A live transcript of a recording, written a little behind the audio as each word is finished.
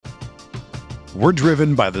We're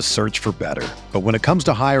driven by the search for better. But when it comes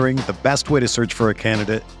to hiring, the best way to search for a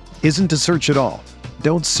candidate isn't to search at all.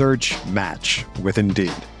 Don't search, match with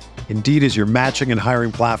Indeed. Indeed is your matching and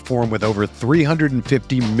hiring platform with over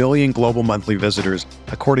 350 million global monthly visitors,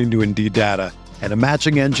 according to Indeed data, and a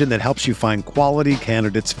matching engine that helps you find quality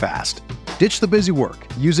candidates fast. Ditch the busy work.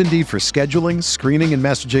 Use Indeed for scheduling, screening, and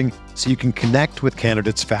messaging so you can connect with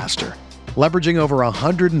candidates faster. Leveraging over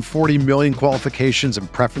 140 million qualifications and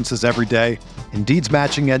preferences every day, Indeed's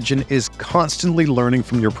matching engine is constantly learning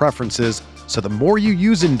from your preferences, so the more you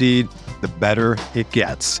use Indeed, the better it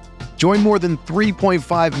gets. Join more than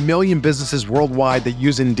 3.5 million businesses worldwide that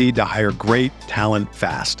use Indeed to hire great talent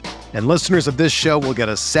fast. And listeners of this show will get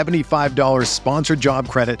a $75 sponsored job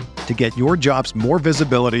credit to get your jobs more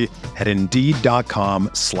visibility at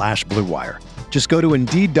Indeed.com/Blue Wire. Just go to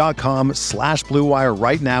Indeed.com/Blue Wire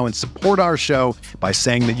right now and support our show by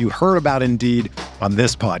saying that you heard about Indeed on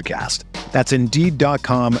this podcast. That's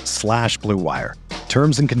Indeed.com/Blue Wire.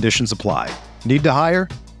 Terms and conditions apply. Need to hire?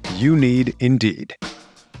 You need Indeed.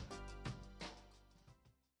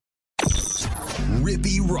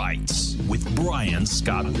 Rippee Writes with Brian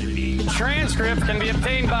Scott Rippee. Transcript can be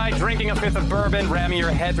obtained by drinking a fifth of bourbon, ramming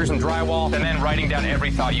your head through some drywall, and then writing down every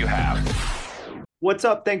thought you have. What's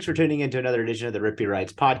up? Thanks for tuning in to another edition of the Rippee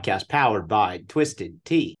Writes podcast powered by Twisted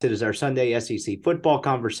Tea. It is our Sunday SEC football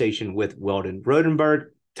conversation with Weldon Rodenberg.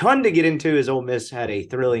 Ton to get into as Ole Miss had a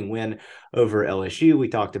thrilling win over LSU. We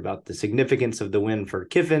talked about the significance of the win for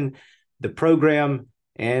Kiffin, the program,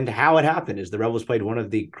 and how it happened as the Rebels played one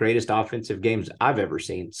of the greatest offensive games I've ever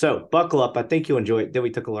seen. So buckle up. I think you'll enjoy it. Then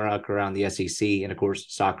we took a look around the SEC and, of course,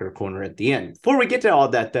 Soccer Corner at the end. Before we get to all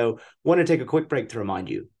that, though, want to take a quick break to remind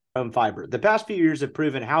you. Home fiber. The past few years have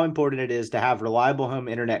proven how important it is to have reliable home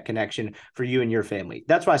internet connection for you and your family.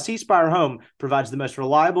 That's why C Spire Home provides the most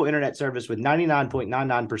reliable internet service with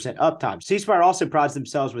 99.99% uptime. C Spire also prides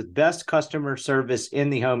themselves with best customer service in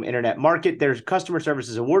the home internet market. Their customer service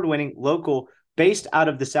is award-winning, local, based out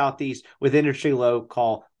of the Southeast with industry low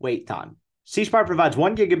call wait time. C Spire provides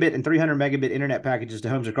 1 gigabit and 300 megabit internet packages to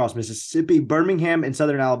homes across Mississippi, Birmingham, and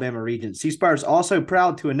Southern Alabama regions. C Spire is also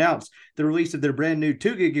proud to announce the release of their brand new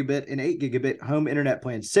 2 gigabit and 8 gigabit home internet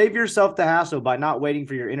plans. Save yourself the hassle by not waiting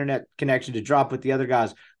for your internet connection to drop with the other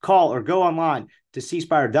guys. Call or go online to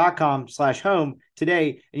cspire.com/home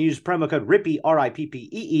today and use promo code RIPPEE,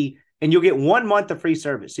 RIPPEE, and you'll get 1 month of free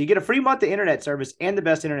service. So you get a free month of internet service and the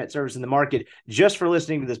best internet service in the market just for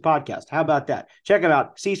listening to this podcast. How about that? Check them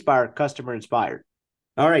out. C-Spire, customer inspired.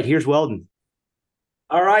 All right, here's Weldon.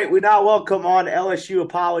 All right, we now welcome on LSU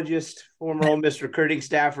apologist, former Ole Miss recruiting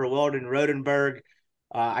staffer Weldon Rodenberg.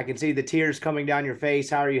 I can see the tears coming down your face.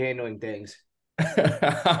 How are you handling things?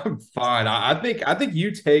 I'm fine. I think you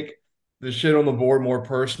take the shit on the board more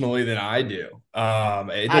personally than I do.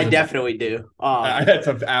 I definitely do. That's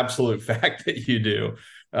an absolute fact that you do.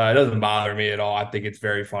 It doesn't bother me at all. I think it's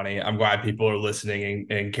very funny. I'm glad people are listening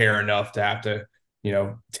and care enough to have to,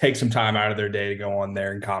 take some time out of their day to go on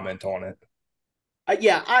there and comment on it.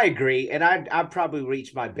 Yeah, I agree. And I probably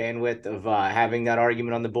reached my bandwidth of having that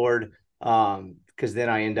argument on the board because then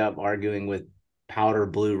I end up arguing with Powder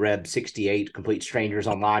Blue Reb 68, complete strangers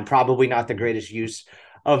online. Probably not the greatest use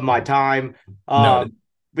of my time. No.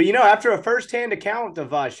 But, after a firsthand account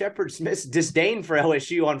of Shepard Smith's disdain for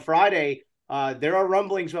LSU on Friday, there are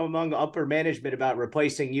rumblings among upper management about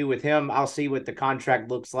replacing you with him. I'll see what the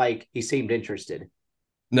contract looks like. He seemed interested.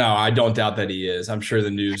 No, I don't doubt that he is. I'm sure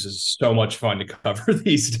the news is so much fun to cover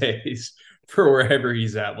these days for wherever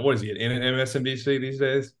he's at. What is he, at MSNBC these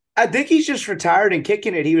days? I think he's just retired and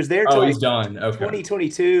kicking it. He was there till he's done. Okay.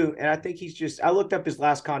 2022, and I think I looked up his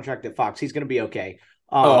last contract at Fox. He's going to be okay.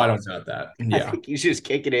 I don't doubt that. Yeah. I think he's just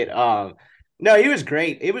kicking it. No, he was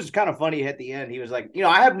great. It was kind of funny at the end. He was like,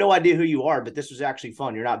 I have no idea who you are, but this was actually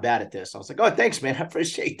fun. You're not bad at this. I was like, oh, thanks, man. I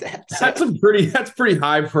appreciate that. That's pretty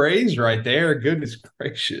high praise right there. Goodness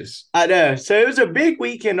gracious. I know. So it was a big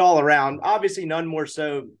weekend all around. Obviously, none more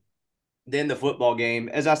so than the football game.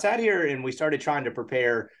 As I sat here and we started trying to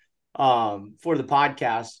prepare for the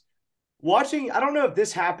podcast, I don't know if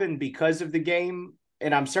this happened because of the game,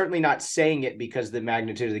 and I'm certainly not saying it because of the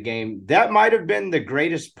magnitude of the game. That might have been the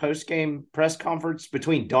greatest post-game press conference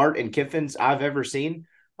between Dart and Kiffin's I've ever seen,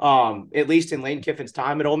 at least in Lane Kiffin's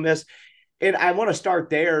time at Ole Miss. And I want to start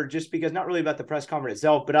there just because not really about the press conference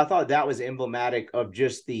itself, but I thought that was emblematic of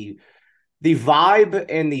just the vibe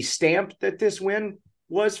and the stamp that this win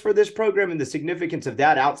was for this program and the significance of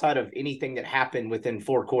that outside of anything that happened within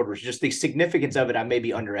 4 quarters. Just the significance of it, I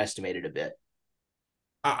maybe underestimated a bit.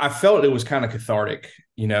 I felt it was kind of cathartic.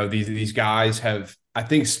 These guys have I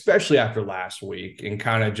think especially after last week and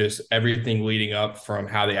kind of just everything leading up from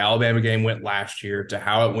how the Alabama game went last year to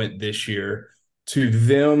how it went this year, to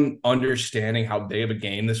them understanding how big of a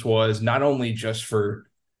game this was, not only just for,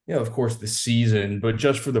 of course, the season, but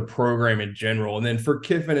just for the program in general. And then for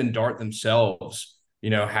Kiffin and Dart themselves,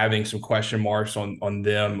 having some question marks on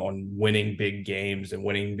them on winning big games and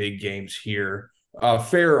winning big games here,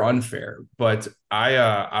 fair or unfair. But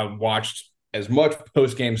I watched as much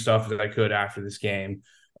post-game stuff as I could after this game.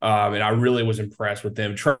 And I really was impressed with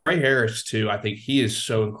them. Trey Harris, too. I think he is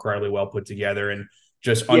so incredibly well put together and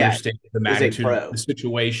just understanding the magnitude of the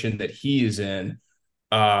situation that he is in,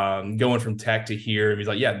 going from Tech to here. And he's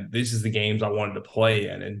like, yeah, this is the games I wanted to play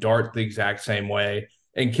in. And Dart the exact same way.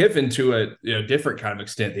 And Kiffin, to a different kind of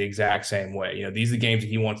extent, the exact same way. These are the games that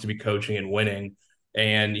he wants to be coaching and winning.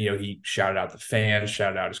 And, he shouted out the fans,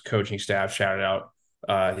 shouted out his coaching staff, shouted out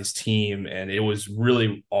his team. And it was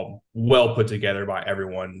really all well put together by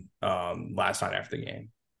everyone last night after the game.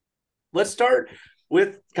 Let's start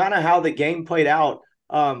with kind of how the game played out.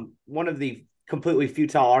 One of the completely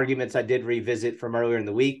futile arguments I did revisit from earlier in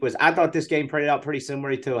the week was I thought this game played out pretty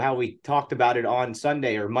similar to how we talked about it on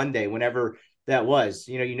Sunday or Monday, whenever that was.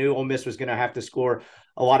 You knew Ole Miss was going to have to score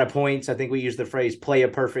a lot of points. I think we used the phrase play a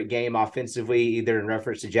perfect game offensively, either in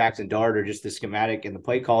reference to Jackson Dart or just the schematic and the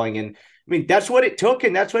play calling. And I mean, that's what it took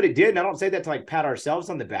and that's what it did. And I don't say that to pat ourselves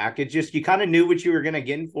on the back. It's just, you kind of knew what you were going to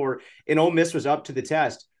get in for, and Ole Miss was up to the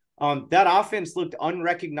test. That offense looked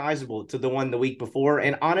unrecognizable to the one the week before.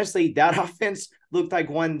 And honestly, that offense looked like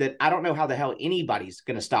one that I don't know how the hell anybody's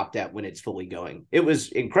going to stop that when it's fully going. It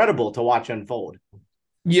was incredible to watch unfold.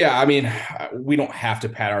 Yeah, I mean, we don't have to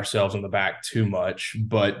pat ourselves on the back too much,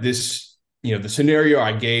 but this, the scenario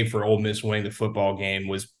I gave for Ole Miss winning the football game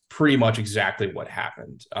was pretty much exactly what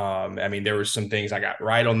happened. I mean, there were some things I got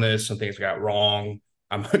right on this, some things I got wrong.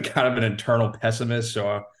 I'm kind of an internal pessimist,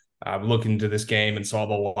 so I'm looking to this game and saw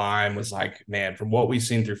the line, was like, man, from what we've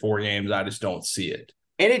seen through 4 games, I just don't see it.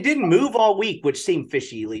 And it didn't move all week, which seemed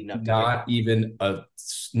fishy leading up to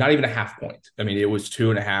not even a half point. I mean, it was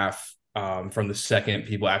 2.5 from the second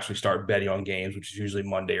people actually start betting on games, which is usually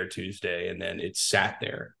Monday or Tuesday, and then it sat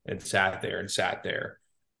there and sat there and sat there.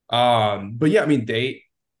 But yeah, I mean, they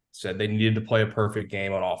said they needed to play a perfect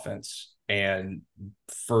game on offense, and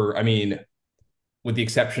with the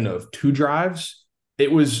exception of 2 drives,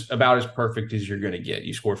 it was about as perfect as you're going to get.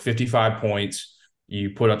 You scored 55 points. You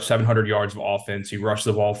put up 700 yards of offense. You rushed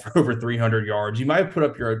the ball for over 300 yards. You might have put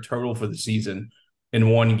up your total for the season in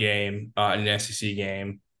one game, in an SEC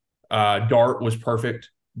game. Dart was perfect.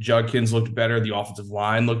 Judkins looked better. The offensive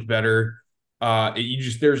line looked better.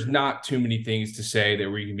 There's not too many things to say that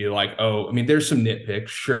where you can be like, oh, I mean, there's some nitpicks,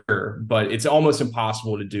 sure, but it's almost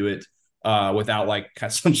impossible to do it without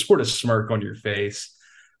some sort of smirk on your face.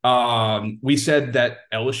 We said that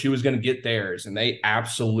LSU was going to get theirs, and they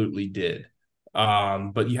absolutely did.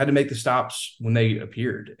 But you had to make the stops when they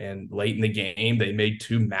appeared. And late in the game, they made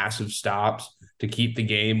 2 massive stops to keep the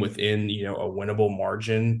game within, a winnable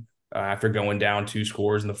margin. After going down 2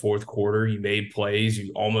 scores in the fourth quarter, you made plays.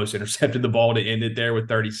 You almost intercepted the ball to end it there with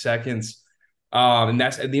 30 seconds. And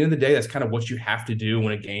that's, at the end of the day, that's kind of what you have to do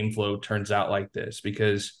when a game flow turns out like this,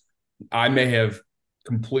 because I may have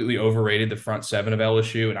completely overrated the front 7 of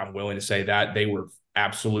LSU, and I'm willing to say that they were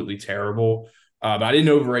absolutely terrible. But I didn't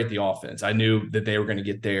overrate the offense. I knew that they were going to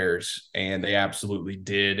get theirs, and they absolutely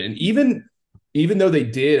did. And even though they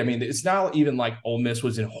did, I mean, it's not even like Ole Miss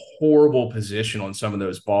was in horrible position on some of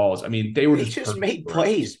those balls. I mean, they just made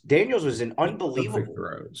plays. Daniels was in unbelievable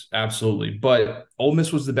throws. Absolutely. But Ole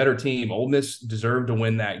Miss was the better team. Ole Miss deserved to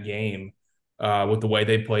win that game with the way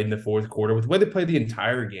they played in the fourth quarter, with the way they played the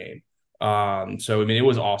entire game. So, I mean, it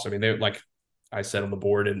was awesome. I mean, like I said on the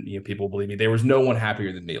board, and people believe me, there was no one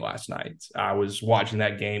happier than me last night. I was watching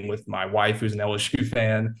that game with my wife, who's an LSU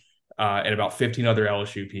fan, and about 15 other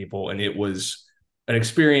LSU people. And it was an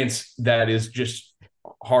experience that is just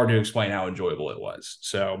hard to explain how enjoyable it was.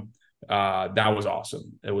 So that was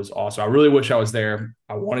awesome. It was awesome. I really wish I was there.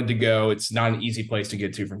 I wanted to go. It's not an easy place to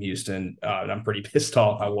get to from Houston. And I'm pretty pissed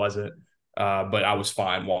off I wasn't. But I was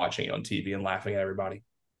fine watching it on TV and laughing at everybody.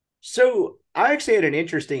 So I actually had an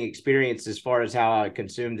interesting experience as far as how I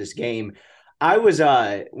consumed this game. I was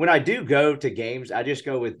when I do go to games, I just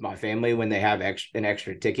go with my family when they have an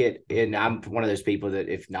extra ticket. And I'm one of those people that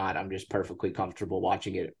if not, I'm just perfectly comfortable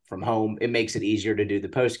watching it from home. It makes it easier to do the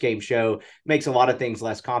post-game show, makes a lot of things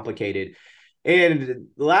less complicated. And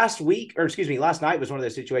last night was one of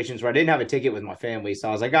those situations where I didn't have a ticket with my family. So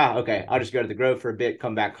I was like, okay, I'll just go to the Grove for a bit,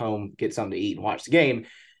 come back home, get something to eat and watch the game.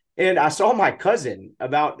 And I saw my cousin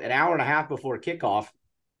about an hour and a half before kickoff.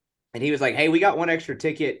 And he was like, hey, we got one extra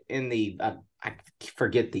ticket in the, I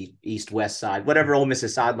forget the east-west side, whatever Ole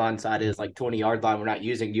Miss's sideline side is, like 20-yard line we're not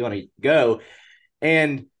using. Do you want to go?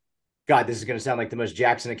 And God, this is going to sound like the most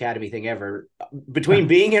Jackson Academy thing ever. Between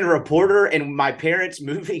being a reporter and my parents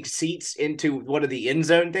moving seats into one of the end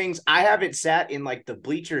zone things, I haven't sat in like the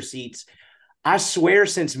bleacher seats, I swear,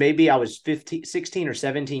 since maybe I was 15, 16 or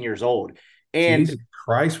 17 years old. And Jesus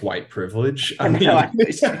Christ, white privilege. I mean,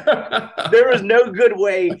 there was no good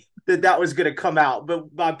way that was going to come out.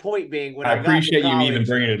 But my point being, when I I got to appreciate you even college,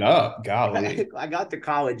 bringing it up. Golly. I got to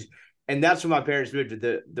college, and that's when my parents moved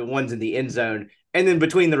to the ones in the end zone. And then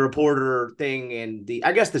between the reporter thing and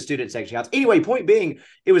I guess the student section house. Anyway, point being,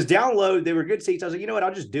 it was down low. They were good seats. I was like, you know what?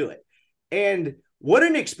 I'll just do it. And what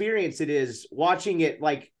an experience it is watching it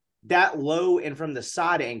like that low and from the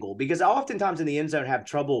side angle, because I oftentimes in the end zone have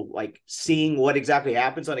trouble like seeing what exactly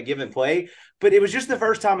happens on a given play. But it was just the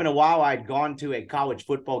first time in a while I'd gone to a college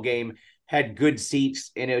football game, had good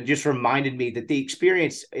seats, and it just reminded me that the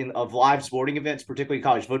experience of live sporting events, particularly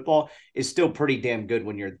college football, is still pretty damn good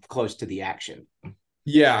when you're close to the action.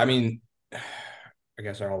 Yeah, I mean, I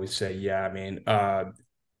guess I always say, yeah. I mean,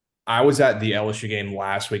 I was at the LSU game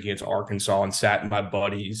last week against Arkansas and sat in my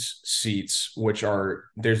buddy's seats, which are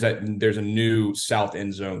there's a new South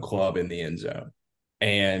End Zone club in the end zone.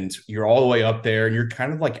 And you're all the way up there and you're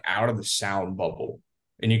kind of like out of the sound bubble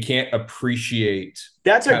and you can't appreciate.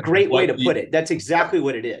 That's a great way to put it. That's exactly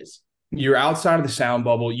what it is. You're outside of the sound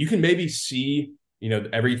bubble. You can maybe see,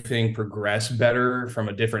 everything progress better from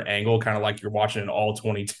a different angle, kind of like you're watching an all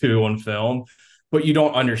 22 on film, but you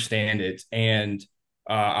don't understand it. And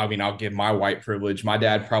I mean, I'll give my white privilege. My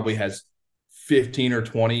dad probably has 15 or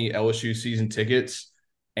 20 LSU season tickets,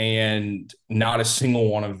 and not a single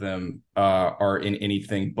one of them are in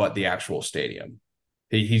anything but the actual stadium.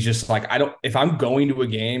 He's just like, if I'm going to a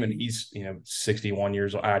game and he's, 61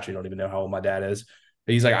 years old, I actually don't even know how old my dad is.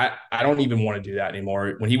 But he's like, I don't even want to do that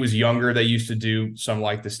anymore. When he was younger, they used to do some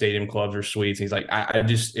like the stadium clubs or suites. He's like, I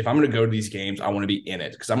just, if I'm going to go to these games, I want to be in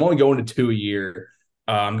it because I'm only going to 2 a year.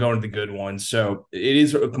 I'm going to the good ones. So it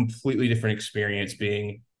is a completely different experience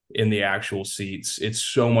being in the actual seats. It's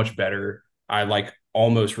so much better. I like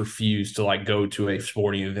almost refuse to like go to a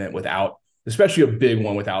sporting event without, especially a big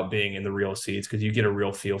one, without being in the real seats, because you get a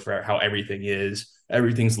real feel for how everything is.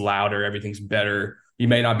 Everything's louder. Everything's better. You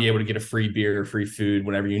may not be able to get a free beer or free food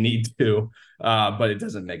whenever you need to, but it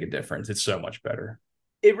doesn't make a difference. It's so much better.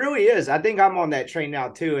 It really is. I think I'm on that train now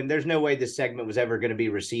too. And there's no way this segment was ever going to be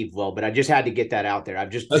received well, but I just had to get that out there.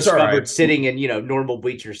 I've just discovered sitting in, normal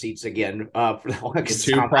bleacher seats again for the longest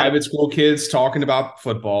time. Two private school kids talking about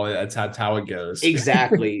football. That's how it goes.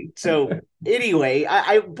 Exactly. So anyway,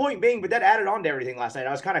 I point being, but that added on to everything last night.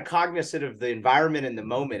 I was kind of cognizant of the environment and the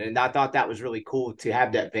moment. And I thought that was really cool to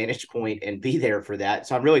have that vantage point and be there for that.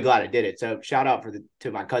 So I'm really glad I did it. So shout out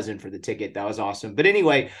to my cousin for the ticket. That was awesome. But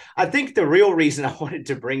anyway, I think the real reason I wanted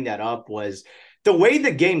to bring that up was the way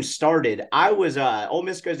the game started. I was Ole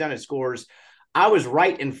Miss goes down and scores. I was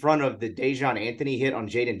right in front of the Dejon Anthony hit on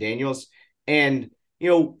Jaden Daniels. And,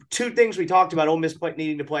 two things we talked about: Ole Miss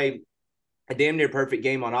needing to play a damn near perfect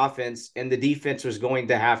game on offense, and the defense was going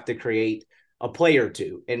to have to create a play or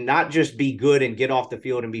two and not just be good and get off the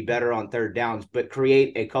field and be better on third downs, but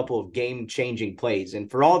create a couple of game-changing plays.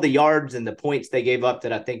 And for all the yards and the points they gave up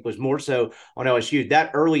that I think was more so on LSU,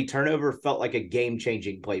 that early turnover felt like a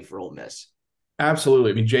game-changing play for Ole Miss.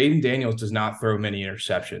 Absolutely. I mean, Jaden Daniels does not throw many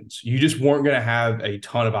interceptions. You just weren't going to have a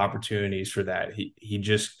ton of opportunities for that. He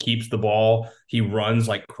just keeps the ball. He runs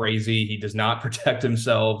like crazy. He does not protect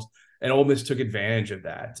himself. And Ole Miss took advantage of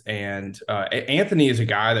that. And Anthony is a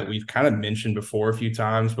guy that we've kind of mentioned before a few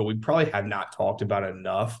times, but we probably have not talked about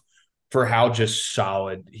enough for how just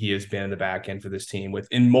solid he has been in the back end for this team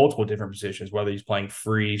in multiple different positions, whether he's playing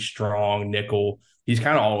free, strong, nickel. He's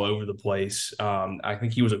kind of all over the place. I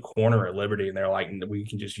think he was a corner at Liberty, and they're like, we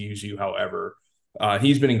can just use you however.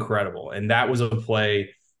 He's been incredible. And that was a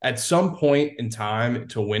play at some point in time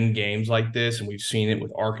to win games like this. And we've seen it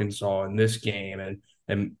with Arkansas in this game and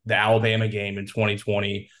the Alabama game in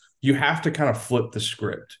 2020, you have to kind of flip the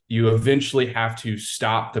script. You eventually have to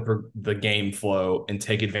stop the game flow and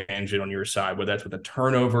take advantage of it on your side, whether that's with a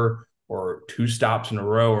turnover or 2 stops in a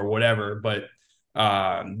row or whatever. But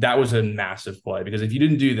that was a massive play, because if you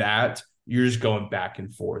didn't do that, you're just going back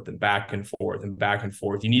and forth and back and forth and back and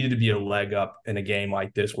forth. You needed to be a leg up in a game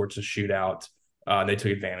like this where it's a shootout. They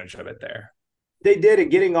took advantage of it there. They did it,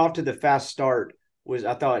 getting off to the fast start. was,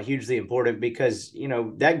 I thought, hugely important because,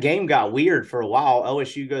 that game got weird for a while.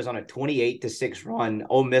 LSU goes on a 28-6 run.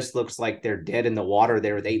 Ole Miss looks like they're dead in the water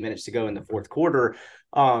there with 8 minutes to go in the fourth quarter.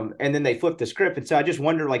 And then they flipped the script. And so I just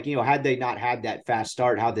wonder, had they not had that fast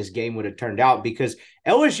start, how this game would have turned out, because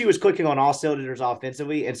LSU was clicking on all cylinders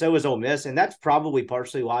offensively, and so was Ole Miss. And that's probably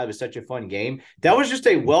partially why it was such a fun game. That was just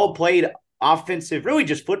a well-played offensive, really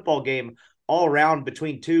just football game all around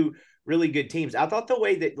between two really good teams. I thought the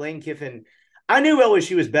way that Lane Kiffin, I knew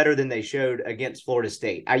LSU was better than they showed against Florida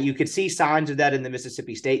State. You could see signs of that in the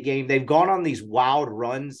Mississippi State game. They've gone on these wild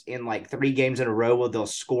runs in 3 games in a row where they'll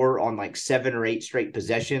score on 7 or 8 straight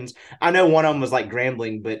possessions. I know one of them was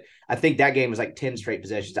Grambling, but I think that game was 10 straight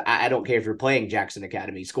possessions. I don't care if you're playing Jackson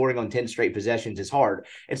Academy. Scoring on 10 straight possessions is hard.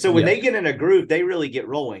 And so when they get in a groove, they really get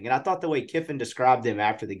rolling. And I thought the way Kiffin described them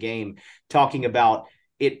after the game, talking about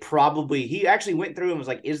he actually went through and was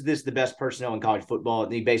like, is this the best personnel in college football?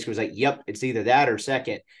 And he basically was like, yep, it's either that or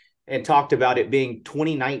second, and talked about it being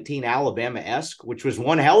 2019 Alabama-esque, which was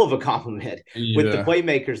one hell of a compliment with the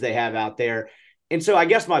playmakers they have out there. And so I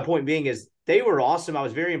guess my point being is they were awesome. I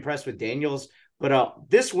was very impressed with Daniels, but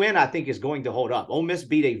this win I think is going to hold up. Ole Miss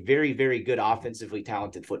beat a very, very good offensively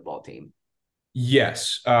talented football team.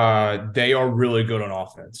 Yes, they are really good on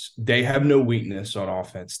offense. They have no weakness on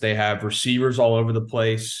offense. They have receivers all over the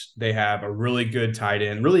place. They have a really good tight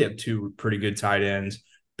end, really have 2 pretty good tight ends.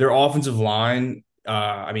 Their offensive line,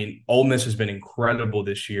 Ole Miss has been incredible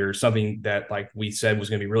this year, something that, we said, was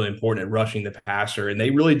going to be really important at rushing the passer, and they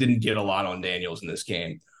really didn't get a lot on Daniels in this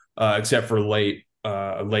game, except for a late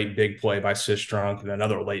big play by Sistrunk and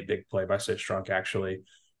another late big play by Sistrunk, actually.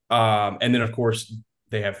 And then, of course,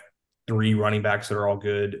 they have 3 running backs that are all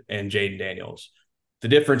good, and Jaden Daniels. The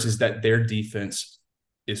difference is that their defense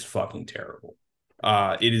is fucking terrible.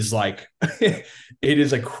 It is it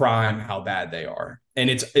is a crime how bad they are. And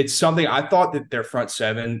it's something I thought that their front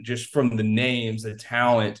 7, just from the names, the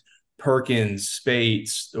talent, Perkins,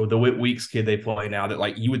 Spates, or the Whit Weeks kid they play now,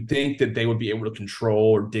 that you would think that they would be able to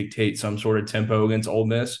control or dictate some sort of tempo against Ole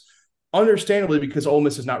Miss. Understandably, because Ole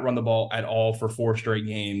Miss has not run the ball at all for 4 straight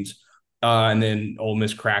games. And then Ole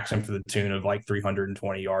Miss cracks him to the tune of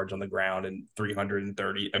 320 yards on the ground and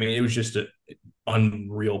 330. I mean, it was just an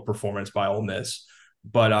unreal performance by Ole Miss.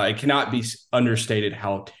 But it cannot be understated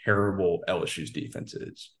how terrible LSU's defense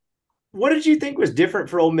is. What did you think was different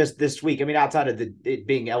for Ole Miss this week? I mean, outside of it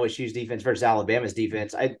being LSU's defense versus Alabama's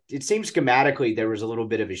defense, it seems schematically there was a little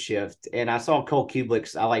bit of a shift. And I saw Cole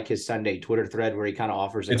Kubelik's, I like his Sunday Twitter thread where he kind of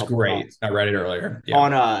offers it's great. I read it earlier.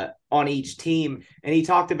 Yeah. On each team. And he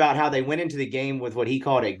talked about how they went into the game with what he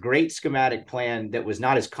called a great schematic plan that was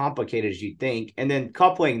not as complicated as you'd think. And then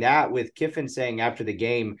coupling that with Kiffin saying after the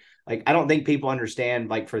game, I don't think people understand,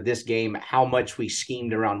 for this game, how much we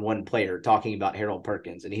schemed around one player, talking about Harold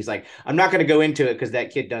Perkins. And he's like, I'm not going to go into it because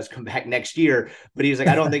that kid does come back next year. But he was like,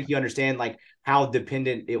 I don't think you understand, how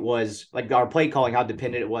dependent it was, our play calling, how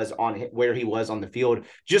dependent it was on where he was on the field.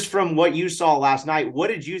 Just from what you saw last night, what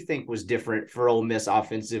did you think was different for Ole Miss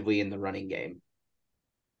offensively in the running game?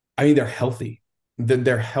 I mean, they're healthy.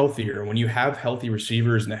 They're healthier. When you have healthy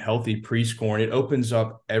receivers and a healthy pre-scoring, it opens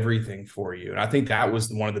up everything for you. And I think that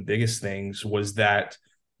was one of the biggest things, was that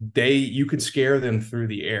you could scare them through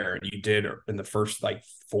the air. And you did in the first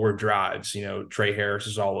 4 drives. Trey Harris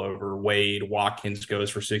is all over. Wade Watkins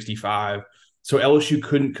goes for 65. So LSU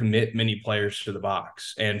couldn't commit many players to the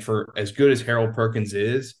box. And for as good as Harold Perkins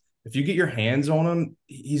is, if you get your hands on him,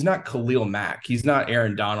 he's not Khalil Mack. He's not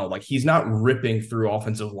Aaron Donald. He's not ripping through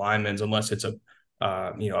offensive linemen unless it's a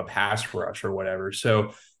pass rush or whatever.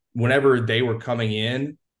 So whenever they were coming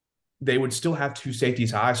in, they would still have 2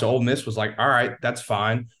 safeties high. So Ole Miss was like, all right, that's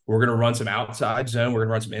fine. We're going to run some outside zone. We're going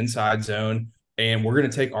to run some inside zone. And we're going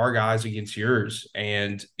to take our guys against yours.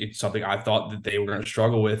 And it's something I thought that they were going to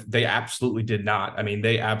struggle with. They absolutely did not. I mean,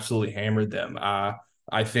 they absolutely hammered them.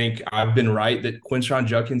 I think I've been right that Quinshon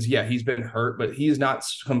Judkins, he's been hurt, but he is not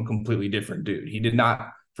some completely different dude. He did not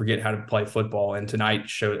forget how to play football. And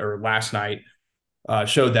last night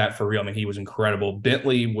showed that for real. I mean, he was incredible.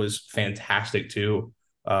 Bentley was fantastic too.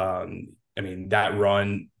 That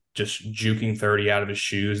run, just juking 30 out of his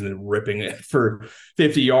shoes and then ripping it for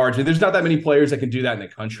 50 yards. And there's not that many players that can do that in the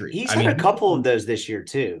country. He's had a couple of those this year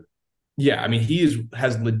too. Yeah, I mean,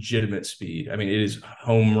 has legitimate speed. I mean, it is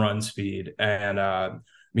home run speed. And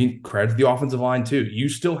credit to the offensive line too. You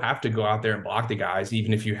still have to go out there and block the guys,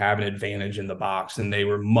 even if you have an advantage in the box. And they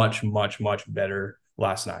were much, much, much better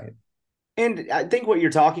last night. And I think what you're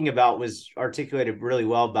talking about was articulated really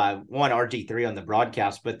well by one RG3 on the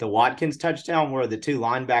broadcast, but the Watkins touchdown where the 2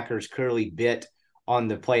 linebackers clearly bit on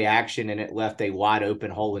the play action and it left a wide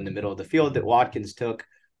open hole in the middle of the field that Watkins took.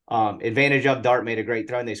 advantage of. Dart made a great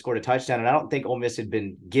throw and they scored a touchdown. And I don't think Ole Miss had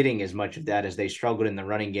been getting as much of that as they struggled in the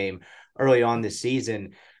running game early on this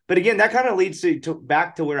season. But again, that kind of leads to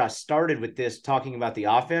back to where I started with this, talking about the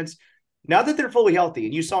offense. Now that they're fully healthy,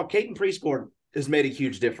 and you saw Caden Prescorn has made a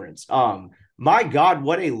huge difference. My God,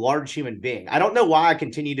 what a large human being. I don't know why I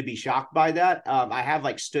continue to be shocked by that. I have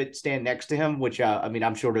stand next to him, which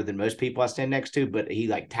I'm shorter than most people I stand next to, but he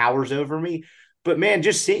towers over me. But man,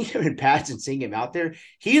 just seeing him in pads and seeing him out there,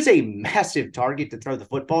 he is a massive target to throw the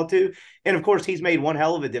football to. And of course, he's made one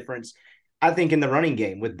hell of a difference, I think, in the running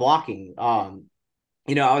game with blocking. I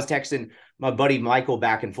was texting my buddy Michael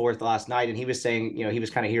back and forth last night, and he was saying, he was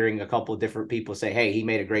kind of hearing a couple of different people say, hey, he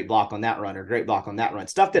made a great block on that run or great block on that run,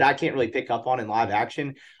 stuff that I can't really pick up on in live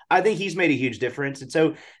action. I think he's made a huge difference. And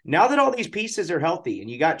so now that all these pieces are healthy and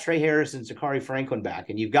you got Trey Harris and Zachary Franklin back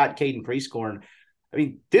and you've got Caden Prescorn, I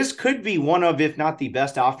mean, this could be one of, if not the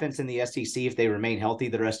best offense in the SEC if they remain healthy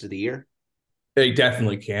the rest of the year. It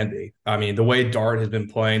definitely can be. I mean, the way Dart has been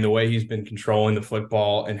playing, the way he's been controlling the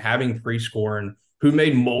football, and having Prescorn, who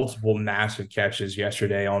made multiple massive catches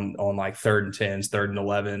yesterday on 3rd and 10s, 3rd and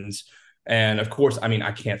 11s. And of course, I mean,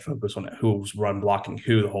 I can't focus on who's run blocking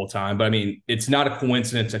who the whole time, but I mean, it's not a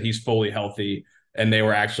coincidence that he's fully healthy and they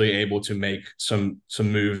were actually able to make some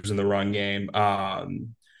moves in the run game.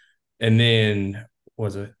 And then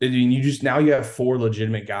you have 4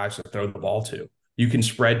 legitimate guys to throw the ball to. You can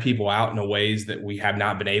spread people out in ways that we have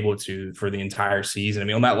not been able to for the entire season. I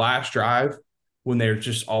mean, on that last drive, when they're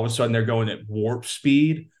just all of a sudden they're going at warp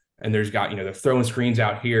speed and they're throwing screens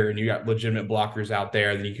out here and you got legitimate blockers out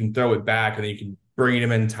there, then you can throw it back and then you can bring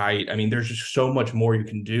them in tight. I mean, there's just so much more you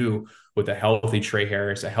can do with a healthy Trey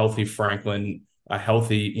Harris, a healthy Franklin, a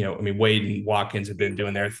healthy, Wade and Watkins have been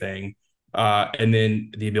doing their thing. And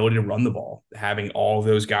then the ability to run the ball, having all of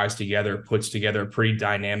those guys together puts together a pretty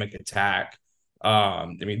dynamic attack.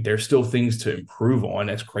 There's still things to improve on,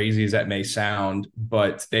 as crazy as that may sound,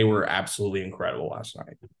 but they were absolutely incredible last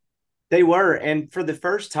night. They were. And for the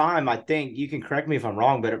first time, I think, you can correct me if I'm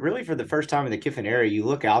wrong, but really for the first time in the Kiffin era, you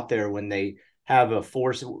look out there when they have a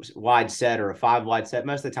 4 wide set or a 5 wide set.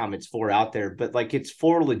 Most of the time it's 4 out there, but it's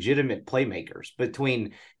 4 legitimate playmakers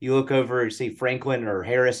between, you look over and see Franklin or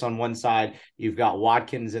Harris on one side, you've got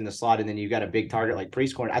Watkins in the slot, and then you've got a big target like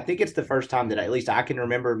Prescorn. I think it's the first time that at least I can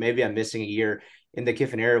remember, maybe I'm missing a year in the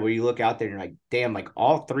Kiffin era, where you look out there and you're like, damn,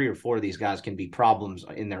 all 3 or 4 of these guys can be problems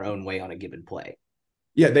in their own way on a given play.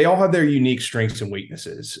 Yeah, they all have their unique strengths and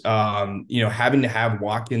weaknesses. Having to have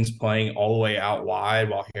Watkins playing all the way out wide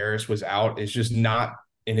while Harris was out is just not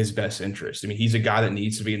in his best interest. I mean, he's a guy that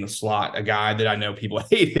needs to be in the slot, a guy that I know people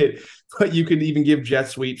hate it, but you could even give jet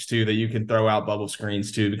sweeps to, that you can throw out bubble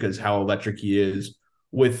screens to, because how electric he is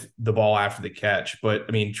with the ball after the catch. But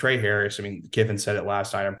I mean, Trey Harris, Kiffin said it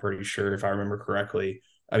last night, I'm pretty sure, if I remember correctly.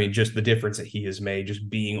 Just the difference that he has made, just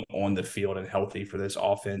being on the field and healthy for this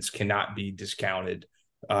offense, cannot be discounted.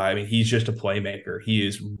 He's just a playmaker. He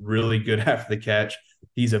is really good after the catch.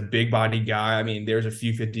 He's a big body guy. There's a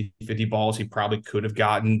few 50-50 balls he probably could have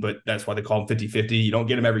gotten, but that's why they call him 50-50. You don't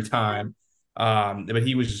get him every time. But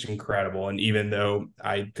he was just incredible. And even though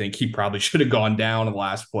I think he probably should have gone down in the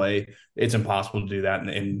last play, it's impossible to do that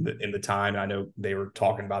in the time. I know they were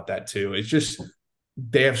talking about that too. It's just,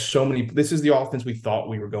 they have so many. This is the offense we thought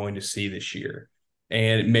we were going to see this year.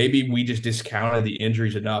 And maybe we just discounted the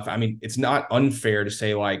injuries enough. It's not unfair to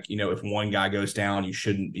say, if one guy goes down, you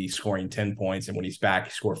shouldn't be scoring 10 points, and when he's back,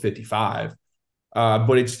 he scored 55.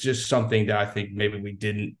 But it's just something that I think maybe we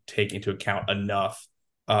didn't take into account enough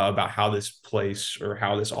about how this place or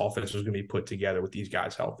how this offense was going to be put together with these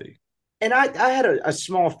guys healthy. And I had a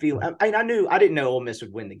small feel. I didn't know Ole Miss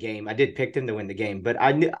would win the game. I did pick them to win the game, but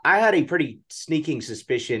I had a pretty sneaking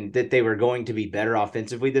suspicion that they were going to be better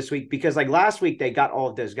offensively this week, because last week they got all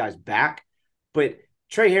of those guys back, but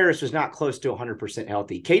Trey Harris was not close to 100%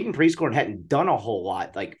 healthy. Caden Prescorn hadn't done a whole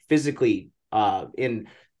lot physically in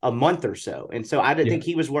a month or so. And so I didn't think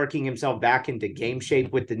he was working himself back into game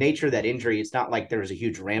shape. With the nature of that injury, it's not like there was a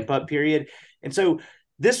huge ramp up period. And so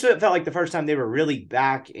this felt like the first time they were really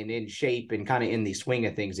back and in shape and kind of in the swing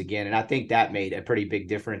of things again. And I think that made a pretty big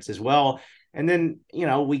difference as well. And then,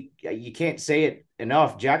 you can't say it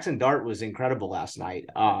enough. Jackson Dart was incredible last night.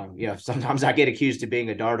 Sometimes I get accused of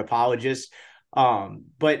being a Dart apologist.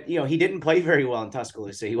 But he didn't play very well in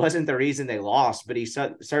Tuscaloosa. He wasn't the reason they lost, but he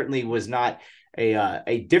certainly was not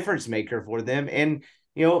a difference maker for them. And,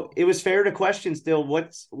 it was fair to question still,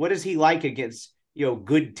 what is he like against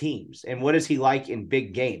good teams. And what is he like in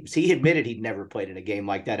big games? He admitted he'd never played in a game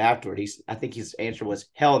like that afterward. I think his answer was,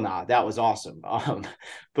 hell nah, that was awesome.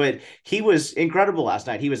 But he was incredible last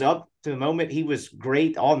night. He was up to the moment. He was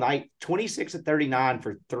great all night, 26 of 39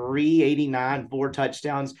 for 389, 4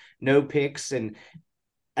 touchdowns, no picks. And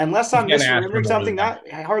unless I'm misremembering something, not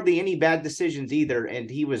hardly any bad decisions either. And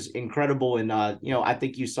he was incredible. And, I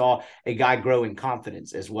think you saw a guy grow in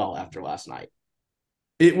confidence as well after last night.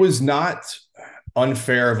 It was not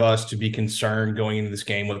unfair of us to be concerned going into this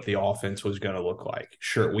game what the offense was going to look like.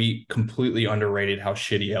 Sure, we completely underrated how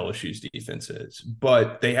shitty LSU's defense is,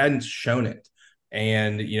 but they hadn't shown it.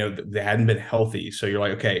 And, they hadn't been healthy. So you're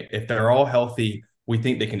like, okay, if they're all healthy, we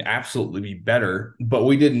think they can absolutely be better, but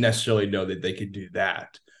we didn't necessarily know that they could do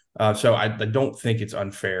that. So I don't think it's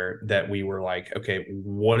unfair that we were like, okay,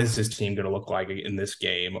 what is this team going to look like in this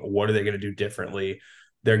game? What are they going to do differently?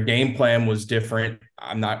 Their game plan was different.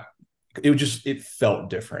 It felt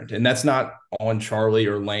different. And that's not on Charlie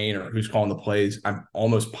or Lane or who's calling the plays. I'm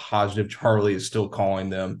almost positive Charlie is still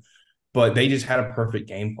calling them, but they just had a perfect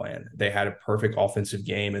game plan. They had a perfect offensive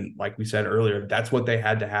game. And like we said earlier, that's what they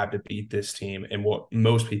had to have to beat this team and what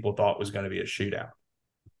most people thought was going to be a shootout.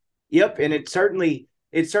 Yep. And it certainly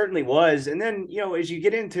was. And then, as you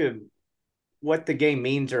get into what the game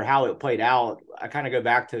means or how it played out, I kind of go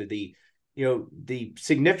back to the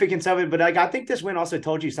significance of it. But I think this win also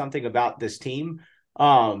told you something about this team.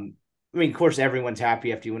 Of course, everyone's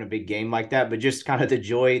happy after you win a big game like that, but just kind of the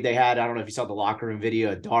joy they had. I don't know if you saw the locker room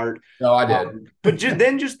video of Dart. No, I did. But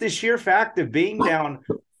just the sheer fact of being down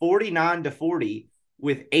 49-40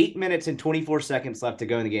 with 8 minutes and 24 seconds left to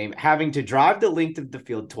go in the game, having to drive the length of the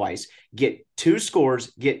field twice, get 2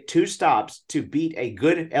 scores, get 2 stops to beat a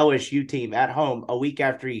good LSU team at home a week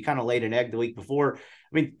after you kind of laid an egg the week before.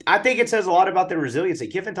 I think it says a lot about their resiliency.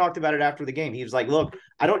 Kiffin talked about it after the game. He was like, look,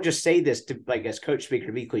 I don't just say this to as coach speaker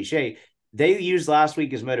to be cliche. They used last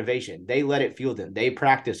week as motivation. They let it fuel them. They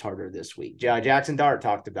practiced harder this week. Jackson Dart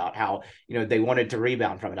talked about how, they wanted to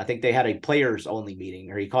rebound from it. I think they had a players only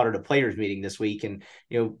meeting, or he called it a players meeting this week. And,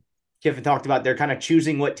 Kiffin talked about they're kind of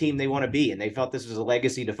choosing what team they want to be. And they felt this was a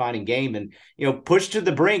legacy defining game and, pushed to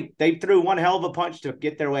the brink. They threw one hell of a punch to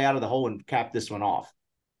get their way out of the hole and cap this one off.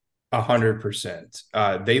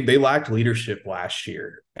 100%. They lacked leadership last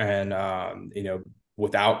year, and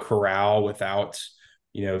without Corral, without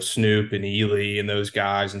Snoop and Ely and those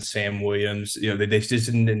guys and Sam Williams, they just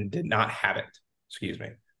did not have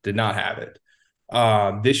it. Did not have it.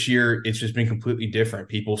 This year, it's just been completely different.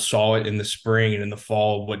 People saw it in the spring and in the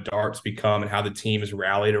fall what Dart's become and how the team has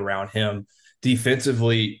rallied around him.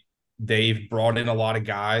 Defensively, they've brought in a lot of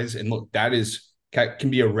guys, and look, that can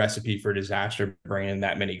be a recipe for disaster bringing in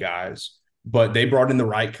that many guys, but they brought in the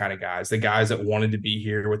right kind of guys, the guys that wanted to be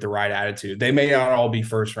here with the right attitude. They may not all be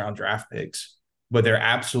first round draft picks, but they're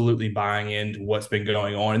absolutely buying into what's been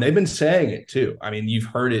going on. And they've been saying it too. You've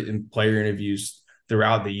heard it in player interviews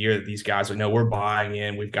throughout the year that these guys are, no, we're buying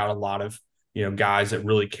in. We've got a lot of, guys that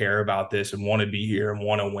really care about this and want to be here and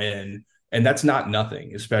want to win. And that's not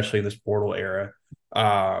nothing, especially in this portal era.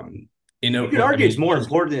 You could argue it's more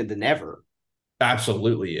important than ever.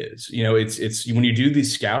 Absolutely is. It's when you do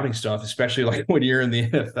these scouting stuff, especially like when you're in the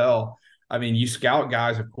NFL, you scout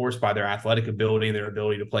guys, of course, by their athletic ability and their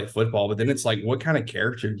ability to play football, but then it's like, what kind of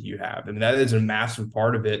character do you have? That is a massive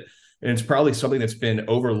part of it. And it's probably something that's been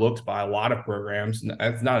overlooked by a lot of programs. And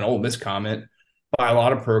that's not an Ole Miss comment, by a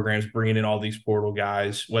lot of programs bringing in all these portal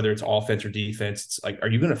guys, whether it's offense or defense. It's like, are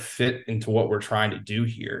you going to fit into what we're trying to do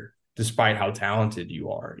here? Despite how talented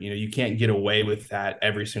you are, you can't get away with that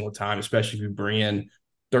every single time, especially if you bring in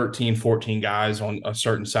 13, 14 guys on a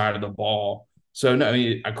certain side of the ball. So, no,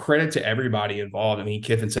 a credit to everybody involved.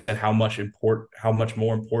 Kiffin said how much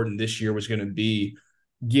more important this year was going to be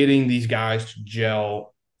getting these guys to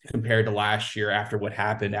gel compared to last year after what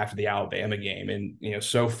happened after the Alabama game. And,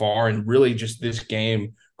 so far, and really just this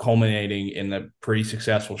game culminating in a pretty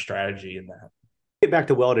successful strategy in that. Get back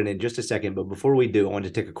to Weldon in just a second, but before we do, I want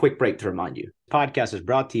to take a quick break to remind you. This podcast is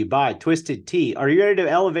brought to you by Twisted Tea. Are you ready to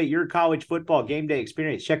elevate your college football game day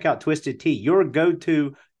experience? Check out Twisted Tea, your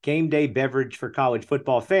go-to game day beverage for college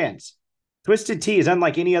football fans. Twisted Tea is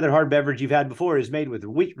unlike any other hard beverage you've had before. It is made with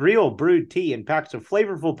real brewed tea and packs a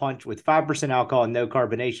flavorful punch with 5% alcohol and no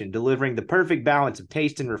carbonation, delivering the perfect balance of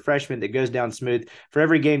taste and refreshment that goes down smooth for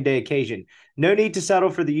every game day occasion. No need to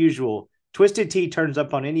settle for the usual. Twisted Tea turns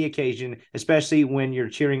up on any occasion, especially when you're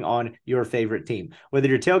cheering on your favorite team. Whether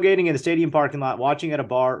you're tailgating in the stadium parking lot, watching at a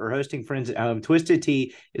bar, or hosting friends at home, Twisted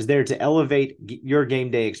Tea is there to elevate your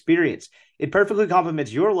game day experience. It perfectly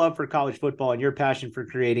complements your love for college football and your passion for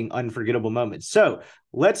creating unforgettable moments. So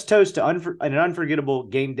let's toast to an unforgettable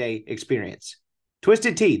game day experience.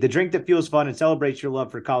 Twisted Tea, the drink that feels fun and celebrates your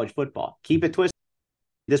love for college football. Keep it twisted.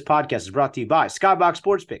 This podcast is brought to you by Skybox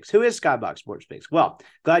Sports Picks. Who is Skybox Sports Picks? Well,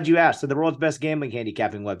 glad you asked. So the world's best gambling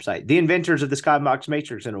handicapping website, the inventors of the Skybox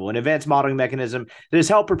Matrix Interval, an advanced modeling mechanism that has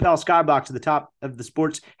helped propel Skybox to the top of the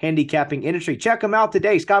sports handicapping industry. Check them out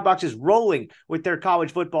today. Skybox is rolling with their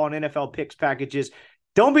college football and NFL picks packages.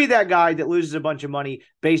 Don't be that guy that loses a bunch of money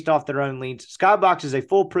based off their own leans. Skybox is a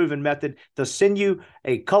full proven method. They'll send you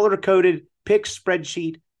a color-coded picks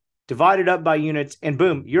spreadsheet divided up by units, and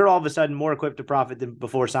boom, you're all of a sudden more equipped to profit than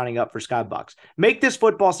before signing up for Skybox. Make this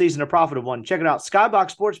football season a profitable one. Check it out,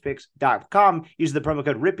 skyboxsportspicks.com. Use the promo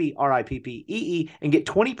code Rippee, Rippee, and get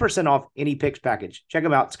 20% off any picks package. Check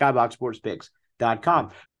them out, skyboxsportspicks.com.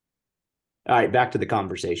 All right, back to the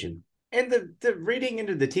conversation. And the reading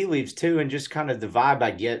into the tea leaves too, and just kind of the vibe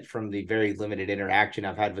I get from the very limited interaction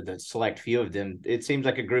I've had with a select few of them, it seems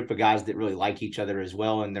like a group of guys that really like each other as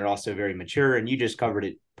well, and they're also very mature. And you just covered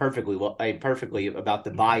it perfectly about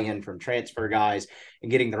the buy-in from transfer guys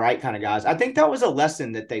and getting the right kind of guys. I think that was a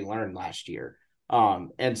lesson that they learned last year,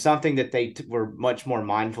 and something that they were much more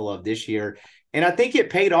mindful of this year. And I think it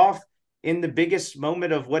paid off in the biggest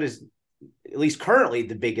moment of what is, at least currently,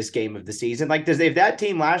 the biggest game of the season. Like, if that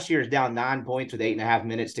team last year is down 9 points with 8.5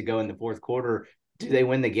 minutes to go in the fourth quarter, do they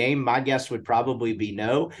win the game? My guess would probably be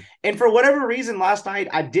no. And for whatever reason, last night,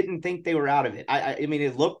 I didn't think they were out of it. I mean,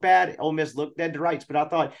 it looked bad. Ole Miss looked dead to rights, but I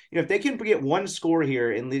thought, if they can get one score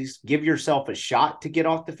here, at least give yourself a shot to get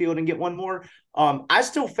off the field and get one more. I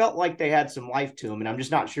still felt like they had some life to them, and I'm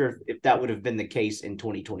just not sure if that would have been the case in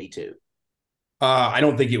 2022. I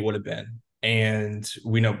don't think it would have been. And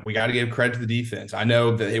we know we got to give credit to the defense. I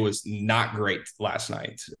know that it was not great last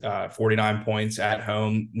night. 49 points at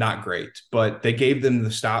home, not great, but they gave them the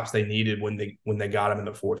stops they needed when they got them in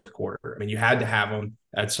the fourth quarter. I mean, you had to have them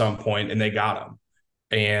at some point, and they got them.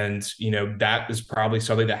 And that is probably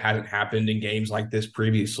something that hadn't happened in games like this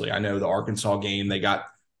previously. I know the Arkansas game, they got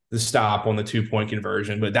the stop on the 2-point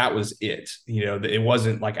conversion, but that was it. It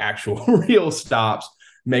wasn't like actual real stops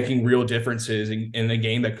making real differences in a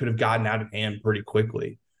game that could have gotten out of hand pretty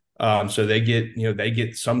quickly. So they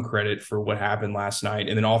get some credit for what happened last night.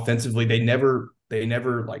 And then offensively, they never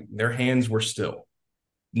like, their hands were still.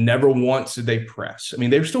 Never once did they press. I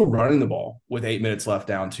mean, they were still running the ball with 8 minutes left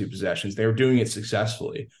down 2 possessions. They were doing it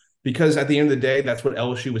successfully because at the end of the day, that's what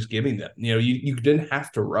LSU was giving them. You didn't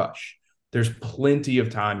have to rush. There's plenty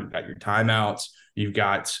of time. You've got your timeouts. You've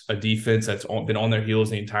got a defense that's been on their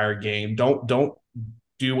heels the entire game. Don't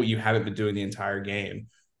do what you haven't been doing the entire game.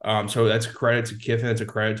 So that's a credit to Kiffin. It's a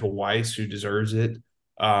credit to Weiss, who deserves it,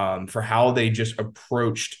 for how they just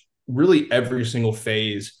approached really every single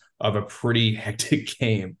phase of a pretty hectic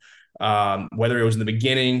game. Whether it was in the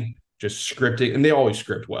beginning, just scripting, and they always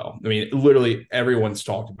script well. I mean, literally everyone's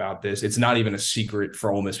talked about this. It's not even a secret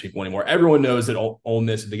for Ole Miss people anymore. Everyone knows that Ole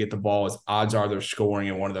Miss, if they get the ball, odds are they're scoring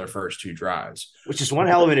in one of their first 2 drives. Which is one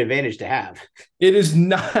hell of an advantage to have. It is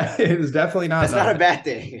not. It is definitely not. That's not a bad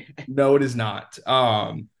thing. No, it is not.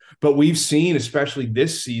 But we've seen, especially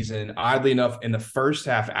this season, oddly enough, in the first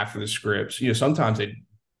half after the scripts, sometimes they'd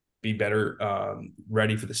be better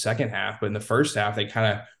ready for the second half. But in the first half, they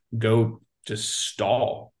kind of go just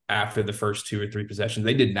stall after the first 2 or 3 possessions.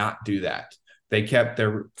 They did not do that. They kept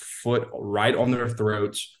their foot right on their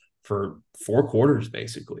throats for 4 quarters,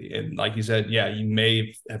 basically. And like you said, yeah, you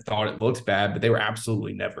may have thought it looked bad, but they were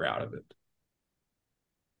absolutely never out of it.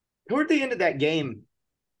 Toward the end of that game,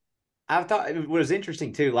 I thought it was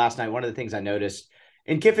interesting too last night. One of the things I noticed,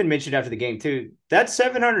 and Kiffin mentioned after the game too, that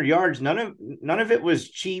 700 yards, none of it was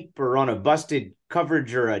cheap or on a busted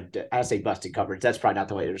coverage I say busted coverage. That's probably not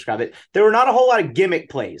the way to describe it. There were not a whole lot of gimmick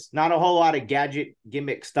plays, not a whole lot of gadget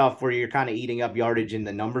gimmick stuff where you're kind of eating up yardage and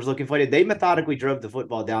the numbers look inflated. They methodically drove the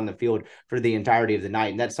football down the field for the entirety of the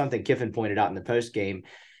night. And that's something Kiffin pointed out in the post game.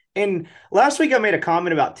 And last week I made a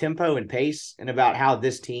comment about tempo and pace and about how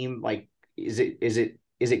this team, like, is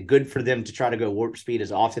it good for them to try to go warp speed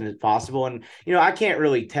as often as possible? And, I can't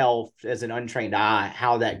really tell as an untrained eye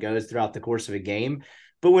how that goes throughout the course of a game.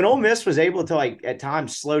 But when Ole Miss was able to, like, at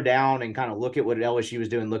times slow down and kind of look at what LSU was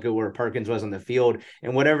doing, look at where Perkins was on the field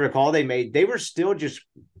and whatever call they made, they were still just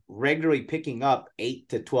regularly picking up 8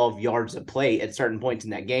 to 12 yards of play at certain points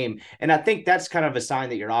in that game. And I think that's kind of a sign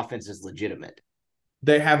that your offense is legitimate.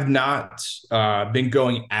 They have not been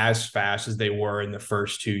going as fast as they were in the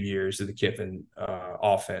first 2 years of the Kiffin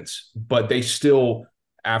offense, but they still,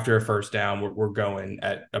 after a first down, we're going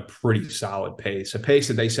at a pretty solid pace, a pace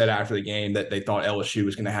that they said after the game that they thought LSU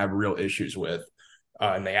was going to have real issues with,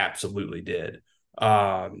 and they absolutely did.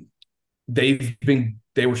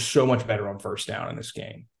 They were so much better on first down in this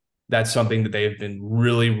game. That's something that they have been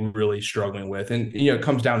really, really struggling with. And, it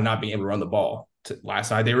comes down to not being able to run the ball. Last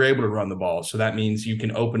night, they were able to run the ball. So that means you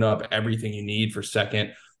can open up everything you need for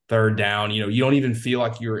second, third down. You don't even feel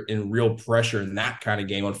like you're in real pressure in that kind of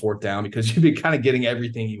game on fourth down because you've been kind of getting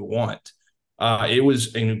everything you want. It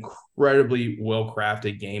was an incredibly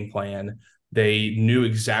well-crafted game plan. They knew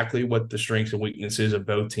exactly what the strengths and weaknesses of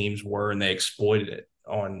both teams were, and they exploited it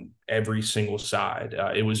on every single side.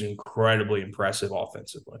 It was incredibly impressive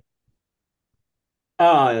offensively.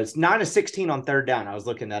 It's 9 of 16 on third down. I was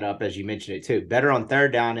looking that up as you mentioned it too. Better on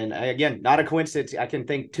third down. And again, not a coincidence. I can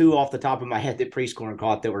think two off the top of my head that Prescorn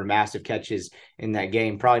caught that were massive catches in that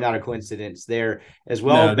game. Probably not a coincidence there as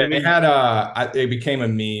well. No, they had it became a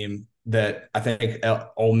meme that I think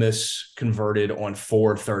Ole Miss converted on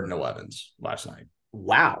 4 third and 11s last night.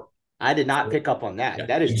 Wow. I did not pick up on that. Yeah,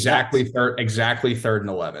 that is exactly third and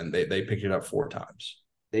 11. They picked it up 4 times.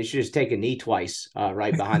 They should just take a knee twice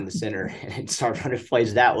right behind the center and start running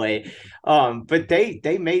plays that way. But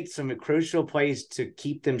they made some crucial plays to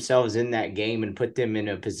keep themselves in that game and put them in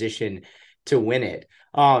a position to win it.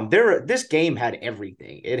 This game had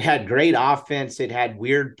everything. It had great offense. It had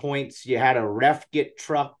weird points. You had a ref get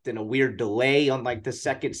trucked and a weird delay on like the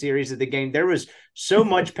second series of the game. There was so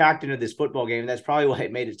much packed into this football game. That's probably why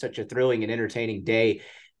it made it such a thrilling and entertaining day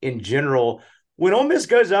in general. When Ole Miss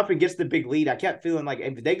goes up and gets the big lead, I kept feeling like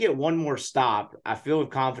if they get one more stop, I feel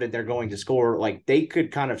confident they're going to score. Like they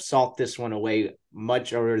could kind of salt this one away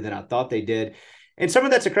much earlier than I thought they did. And some of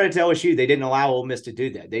that's a credit to LSU. They didn't allow Ole Miss to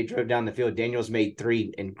do that. They drove down the field. Daniels made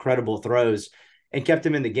 3 incredible throws and kept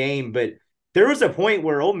them in the game. But there was a point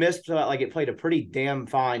where Ole Miss felt like it played a pretty damn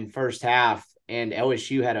fine first half, and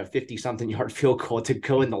LSU had a 50-something yard field goal to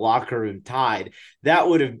go in the locker room tied. That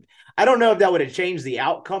would have – I don't know if that would have changed the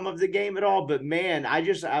outcome of the game at all, but man, I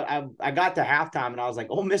got to halftime and I was like,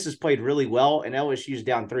 Ole Miss has played really well, and LSU's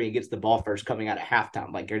down 3 and gets the ball first coming out of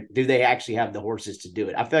halftime. Like, do they actually have the horses to do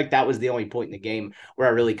it? I feel like that was the only point in the game where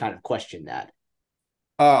I really kind of questioned that.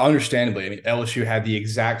 Understandably, I mean, LSU had the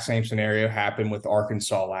exact same scenario happen with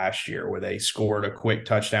Arkansas last year, where they scored a quick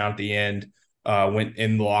touchdown at the end, went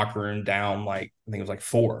in the locker room down I think it was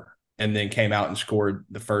 4. And then came out and scored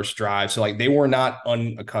the first drive. So they were not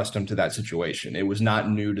unaccustomed to that situation. It was not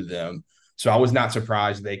new to them. So I was not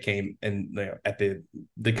surprised they came in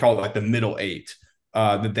they call it the middle 8,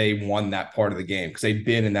 that they won that part of the game because they've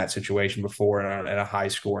been in that situation before in a high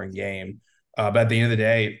scoring game. But at the end of the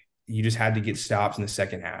day, you just had to get stops in the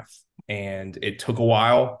second half, and it took a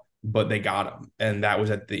while, but they got them. And that was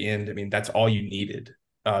at the end. I mean, that's all you needed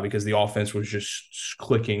because the offense was just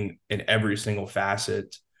clicking in every single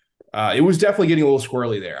facet. It was definitely getting a little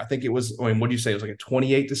squirrely there. I think it was, what do you say? It was like a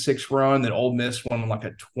 28-6 run. Then Ole Miss won like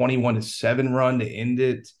a 21-7 run to end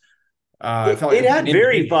it. It had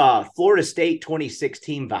very Florida State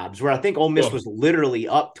 2016 vibes, where I think Ole Miss was literally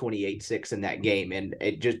up 28-6 in that game, and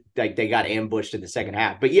it just like they got ambushed in the second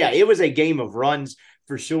half. But yeah, it was a game of runs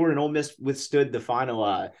for sure, and Ole Miss withstood the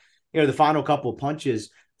final, the final couple of punches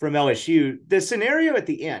from LSU. The scenario at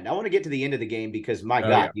the end, I want to get to the end of the game because my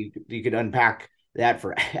God, you could unpack that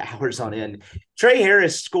for hours on end. Trey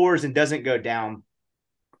Harris scores and doesn't go down.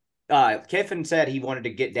 Kiffin said he wanted to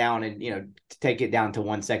get down and to take it down to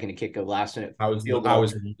 1 second to kick a last minute. I was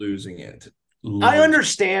losing it. I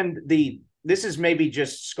understand this is maybe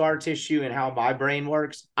just scar tissue and how my brain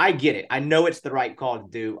works. I get it. I know it's the right call to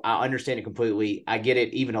do. I understand it completely. I get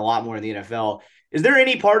it even a lot more in the NFL. Is there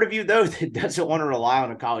any part of you though that doesn't want to rely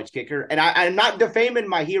on a college kicker? And I'm not defaming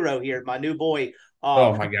my hero here, my new boy.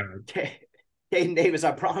 Oh my God. Caden Davis,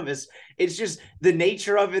 I promise. It's just the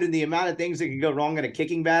nature of it and the amount of things that can go wrong in a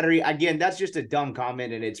kicking battery. Again, that's just a dumb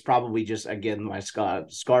comment, and it's probably just, again, my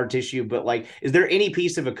scar tissue. But, is there any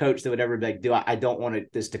piece of a coach that would ever be like, I don't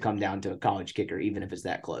want this to come down to a college kicker, even if it's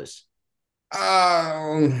that close?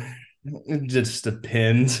 It just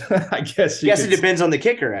depends. I guess. It depends on the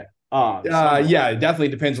kicker. Yeah, it definitely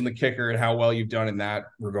depends on the kicker and how well you've done in that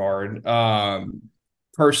regard.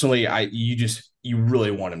 Personally, you really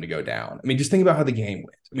want him to go down. I mean, just think about how the game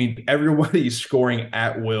went. I mean, everybody's scoring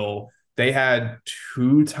at will. They had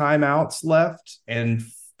 2 timeouts left and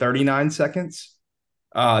 39 seconds.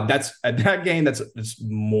 That's at that game. That's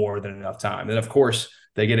more than enough time. And of course,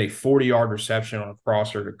 they get a 40-yard reception on a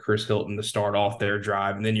crosser to Chris Hilton to start off their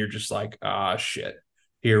drive. And then you're just like, shit,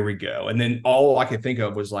 here we go. And then all I could think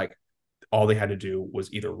of was all they had to do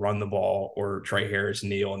was either run the ball or Trey Harris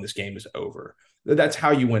kneel, and this game is over. That's how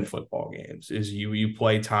you win football games, is you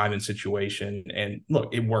play time and situation. And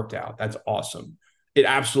look, it worked out. That's awesome. It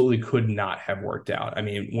absolutely could not have worked out. I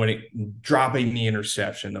mean, dropping the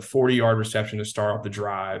interception, the 40-yard reception to start off the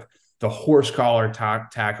drive, the horse collar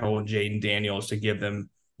tackle and Jaden Daniels to give them,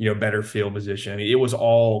 better field position. I mean, it was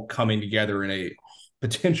all coming together in a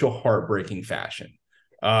potential heartbreaking fashion.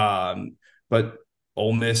 But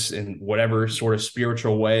Ole Miss, in whatever sort of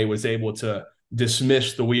spiritual way, was able to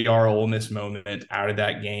dismiss the "we are Ole Miss" moment out of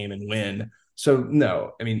that game and win. So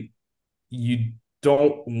no, I mean, you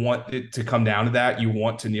don't want it to come down to that. You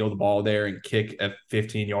want to kneel the ball there and kick a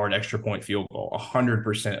 15-yard extra point field goal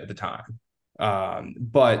 100% of the time.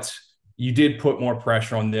 But you did put more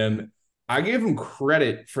pressure on them. I give them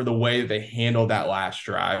credit for the way they handled that last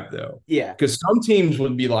drive, though. Yeah. Because some teams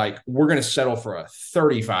would be like, we're going to settle for a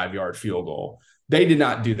 35-yard field goal. They did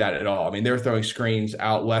not do that at all. I mean, they were throwing screens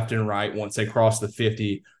out left and right once they crossed the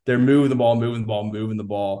 50. They're moving the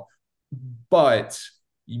ball. But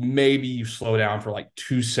maybe you slow down for like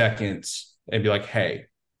 2 seconds and be like, hey,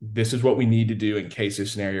 this is what we need to do in case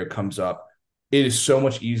this scenario comes up. It is so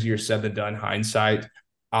much easier said than done, hindsight.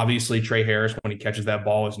 Obviously, Trey Harris, when he catches that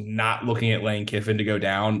ball, is not looking at Lane Kiffin to go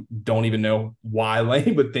down. Don't even know why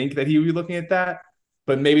Lane would think that he would be looking at that.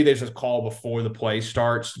 But maybe there's a call before the play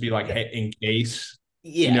starts to be like, hey, in case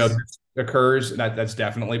this occurs, that's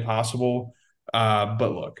definitely possible. But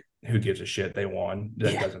look, who gives a shit? They won.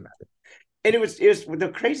 That doesn't matter. And it was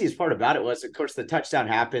the craziest part about it was, of course, the touchdown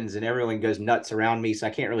happens and everyone goes nuts around me, so I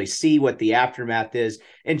can't really see what the aftermath is.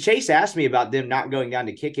 And Chase asked me about them not going down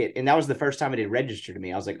to kick it, and that was the first time it had registered to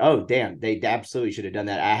me. I was like, oh, damn, they absolutely should have done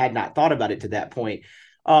that. I had not thought about it to that point.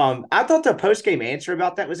 I thought the post-game answer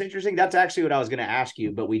about that was interesting. That's actually what I was going to ask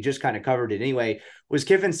you, but we just kind of covered it anyway, was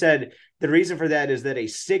Kiffin said the reason for that is that a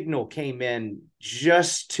signal came in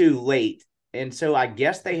just too late. And so I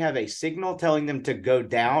guess they have a signal telling them to go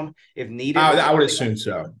down if needed. I would assume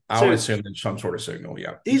so. I would assume there's some sort of signal,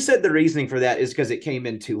 yeah. He said the reasoning for that is because it came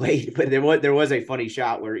in too late. But there was a funny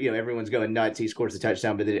shot where, everyone's going nuts. He scores the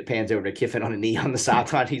touchdown, but then it pans over to Kiffin on a knee on the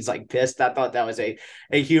sideline. He's like pissed. I thought that was a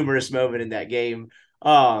humorous moment in that game.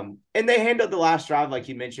 And they handled the last drive, like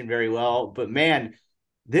you mentioned, very well. But, man,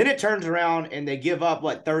 then it turns around and they give up,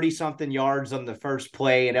 30-something yards on the first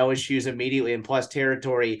play, and LSU's immediately in plus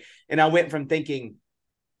territory. And I went from thinking,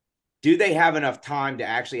 do they have enough time to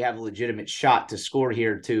actually have a legitimate shot to score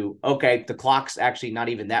here to, okay, the clock's actually not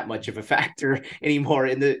even that much of a factor anymore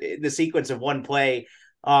in the sequence of one play.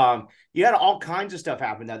 You had all kinds of stuff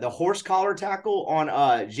happen. The horse collar tackle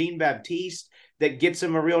on Jean-Baptiste that gets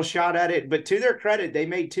him a real shot at it. But to their credit, they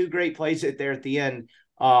made two great plays there at the end.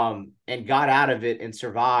 And got out of it and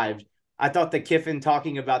survived. I thought the Kiffin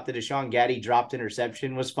talking about the Deshaun Gaddy dropped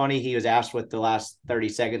interception was funny. He was asked what the last 30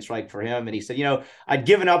 seconds were like for him, and he said, I'd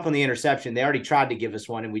given up on the interception. They already tried to give us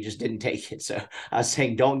one, and we just didn't take it. So I was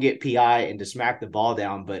saying don't get PI and to smack the ball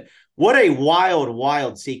down. But what a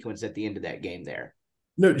wild sequence at the end of that game there.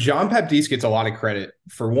 No, Jean-Baptiste gets a lot of credit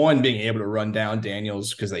for, one, being able to run down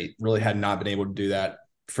Daniels because they really had not been able to do that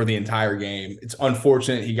for the entire game. It's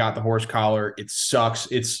unfortunate he got the horse collar. It sucks.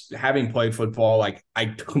 It's having played football, I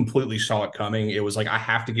completely saw it coming. It was like, I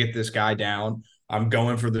have to get this guy down. I'm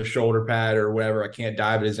going for the shoulder pad or whatever. I can't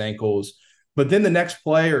dive at his ankles. But then the next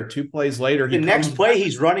play or two plays later,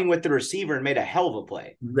 he's running with the receiver and made a hell of a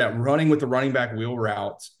play. Yeah, running with the running back wheel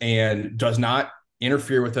route and does not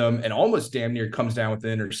interfere with him and almost damn near comes down with the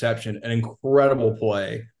interception. An incredible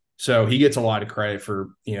play. So he gets a lot of credit for,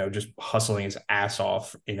 just hustling his ass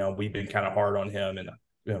off. We've been kind of hard on him and,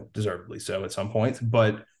 deservedly so at some points,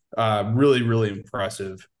 but really, really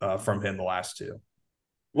impressive from him the last two.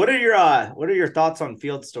 What are your thoughts on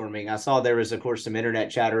field storming? I saw there was, of course, some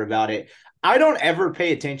internet chatter about it. I don't ever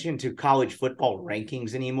pay attention to college football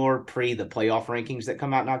rankings anymore, pre the playoff rankings that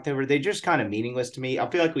come out in October. They're just kind of meaningless to me. I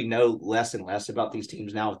feel like we know less and less about these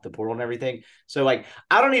teams now with the portal and everything. So, I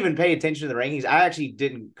don't even pay attention to the rankings. I actually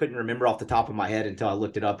couldn't remember off the top of my head until I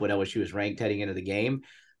looked it up when LSU was ranked heading into the game.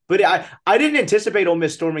 But I didn't anticipate Ole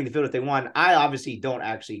Miss storming the field if they won. I obviously don't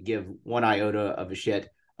actually give one iota of a shit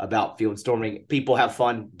about field storming. People have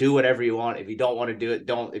fun. Do whatever you want. If you don't want to do it,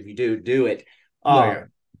 don't. If you do it.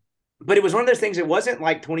 But it was one of those things. It wasn't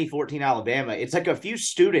like 2014 Alabama. It's like a few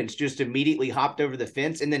students just immediately hopped over the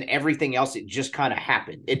fence and then everything else, it just kind of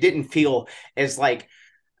happened. It didn't feel as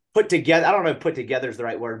put together. I don't know if put together is the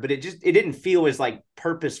right word, but it didn't feel as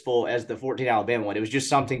purposeful as the 14 Alabama one. It was just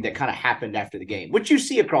something that kind of happened after the game, which you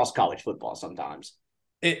see across college football sometimes.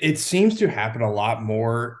 It seems to happen a lot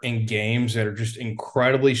more in games that are just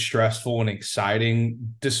incredibly stressful and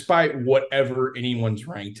exciting, despite whatever anyone's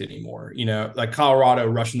ranked anymore. Like Colorado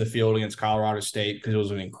rushing the field against Colorado State because it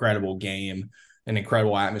was an incredible game, an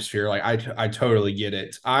incredible atmosphere. I totally get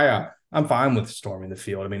it. I'm fine with storming the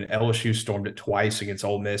field. I mean, LSU stormed it twice against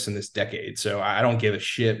Ole Miss in this decade, so I don't give a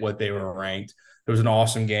shit what they were ranked. It was an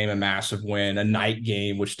awesome game, a massive win, a night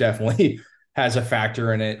game, which definitely has a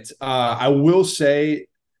factor in it. I will say,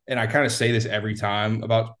 and I kind of say this every time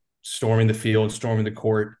about storming the field, storming the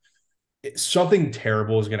court, something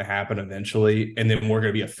terrible is going to happen eventually, and then we're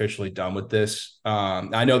going to be officially done with this.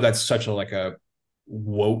 I know that's such a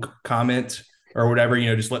woke comment or whatever,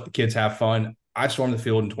 just let the kids have fun. I stormed the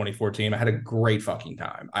field in 2014. I had a great fucking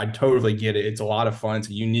time. I totally get it. It's a lot of fun. It's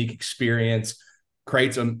a unique experience,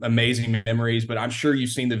 creates amazing memories. But I'm sure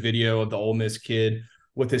you've seen the video of the Ole Miss kid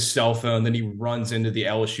with his cell phone. Then he runs into the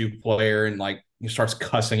LSU player and he starts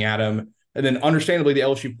cussing at him. And then understandably, the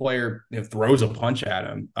LSU player throws a punch at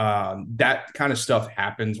him. That kind of stuff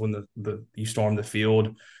happens when you storm the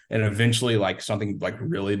field. And eventually, something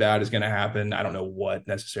really bad is going to happen. I don't know what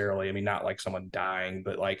necessarily. I mean, not someone dying,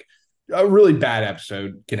 but a really bad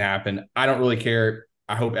episode can happen. I don't really care.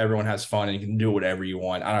 I hope everyone has fun and you can do whatever you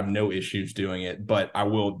want. I have no issues doing it, but I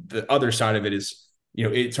will. The other side of it is,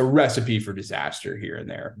 it's a recipe for disaster here and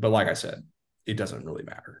there. But like I said, it doesn't really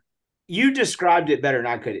matter. You described it better than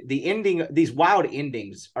I could. The ending, these wild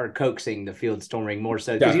endings are coaxing the field storming more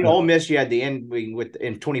so. Because, Ole Miss, you had the ending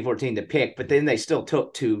in 2014 to pick, but then they still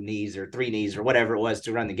took 2 knees or 3 knees or whatever it was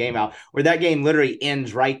to run the game out, where that game literally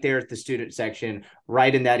ends right there at the student section,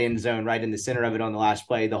 right in that end zone, right in the center of it on the last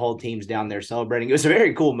play. The whole team's down there celebrating. It was a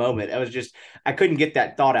very cool moment. I couldn't get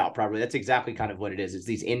that thought out properly. That's exactly kind of what it is. It's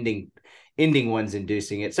these ending ones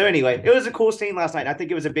inducing it. So anyway, it was a cool scene last night. I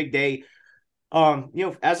think it was a big day.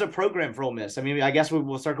 As a program for Ole Miss. I mean, I guess we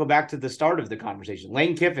will circle back to the start of the conversation.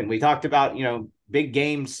 Lane Kiffin, we talked about, big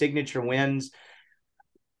games, signature wins.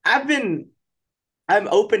 I'm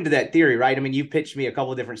open to that theory, right? I mean, you pitched me a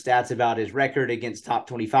couple of different stats about his record against top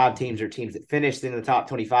 25 teams or teams that finished in the top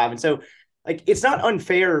 25. And so, it's not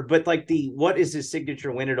unfair, but what is his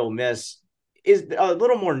signature win at Ole Miss is a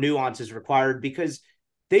little more nuances required, because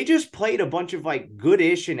they just played a bunch of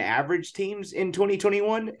good-ish and average teams in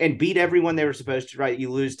 2021 and beat everyone they were supposed to, right? You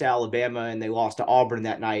lose to Alabama and they lost to Auburn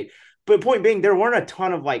that night. But point being, there weren't a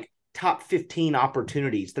ton of top 15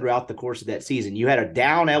 opportunities throughout the course of that season. You had a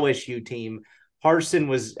down LSU team. Harsin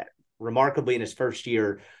was remarkably in his first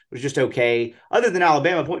year, was just okay. Other than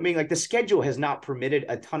Alabama, point being, the schedule has not permitted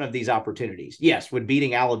a ton of these opportunities. Yes, would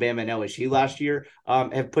beating Alabama and LSU last year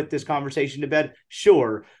have put this conversation to bed?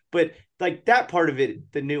 Sure. But that part of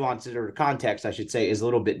it, the nuances or context, I should say, is a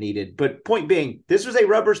little bit needed. But point being, this was a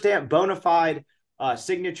rubber stamp, bona fide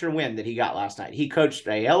signature win that he got last night. He coached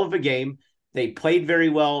a hell of a game. They played very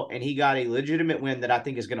well, and he got a legitimate win that I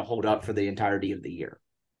think is going to hold up for the entirety of the year.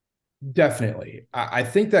 Definitely. I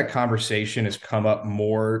think that conversation has come up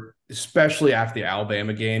more, especially after the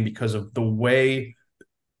Alabama game, because of the way,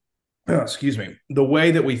 the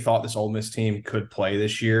way that we thought this Ole Miss team could play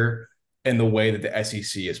this year and the way that the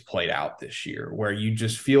SEC has played out this year, where you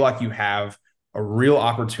just feel like you have a real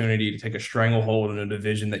opportunity to take a stranglehold in a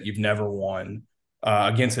division that you've never won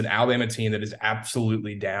against an Alabama team that is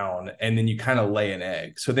absolutely down, and then you kind of lay an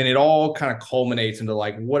egg. So then it all kind of culminates into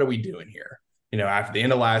what are we doing here? After the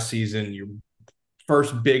end of last season, your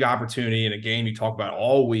first big opportunity in a game you talk about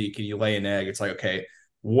all week and you lay an egg. It's okay,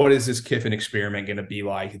 what is this Kiffin experiment going to be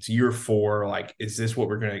like? It's year 4. Is this what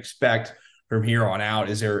we're going to expect from here on out?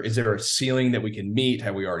 Is there a ceiling that we can meet?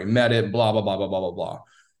 Have we already met it? Blah, blah, blah, blah, blah, blah,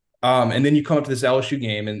 blah. And then you come up to this LSU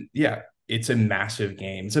game, and yeah, it's a massive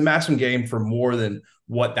game. It's a massive game for more than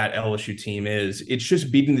what that LSU team is. It's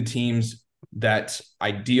just beating the teams that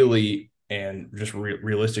ideally and just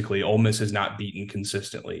realistically Ole Miss has not beaten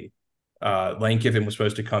consistently. Lane Kiffin was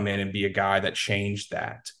supposed to come in and be a guy that changed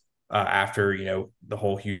that. After, the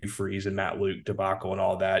whole Hugh Freeze and Matt Luke debacle and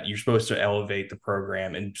all that. You're supposed to elevate the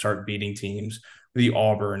program and start beating teams, the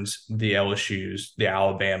Auburns, the LSUs, the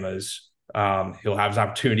Alabamas. He'll have his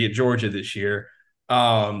opportunity at Georgia this year.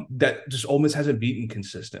 That just Ole Miss hasn't beaten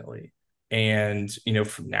consistently. And,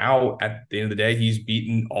 from now, at the end of the day, he's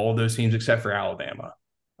beaten all of those teams except for Alabama.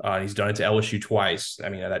 He's done it to LSU twice. I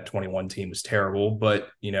mean, that 21 team was terrible, but,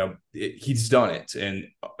 he's done it. And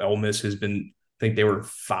Ole Miss has been, I think they were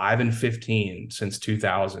 5-15 since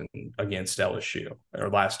 2000 against LSU, or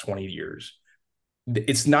last 20 years.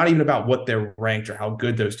 It's not even about what they're ranked or how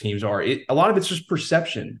good those teams are. A lot of it's just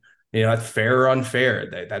perception. That's fair or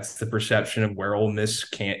unfair. That's the perception of where Ole Miss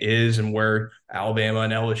is and where Alabama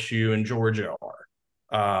and LSU and Georgia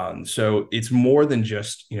are. So it's more than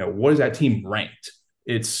just, what is that team ranked?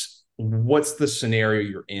 It's what's the scenario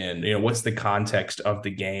you're in? What's the context of the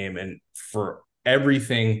game? And for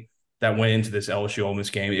everything that went into this LSU Ole Miss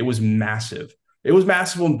game, it was massive. It was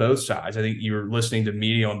massive on both sides. I think you were listening to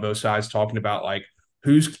media on both sides talking about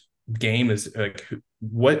whose game is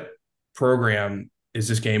what program is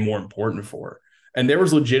this game more important for? And there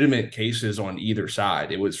was legitimate cases on either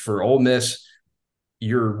side. It was for Ole Miss,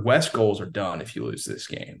 your West goals are done if you lose this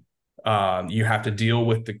game. You have to deal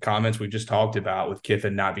with the comments we just talked about with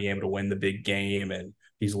Kiffin not being able to win the big game, and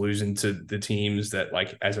he's losing to the teams that,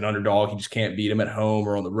 like, as an underdog, he just can't beat them at home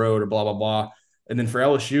or on the road or blah, blah, blah. And then for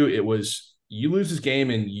LSU, it was you lose this game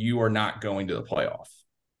and you are not going to the playoff.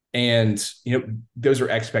 And, those are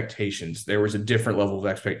expectations. There was a different level of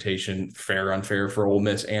expectation, fair, unfair for Ole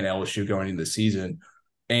Miss and LSU going into the season.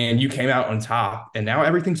 And you came out on top, and now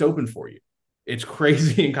everything's open for you. It's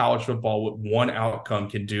crazy in college football what one outcome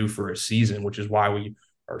can do for a season, which is why we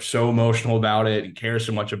are so emotional about it and care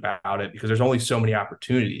so much about it, because there's only so many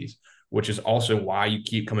opportunities, which is also why you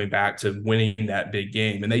keep coming back to winning that big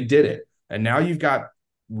game. And they did it. And now you've got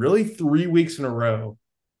really 3 weeks in a row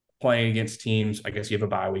playing against teams. I guess you have a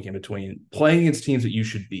bye week in between, playing against teams that you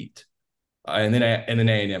should beat. And then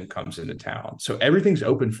A&M comes into town. So everything's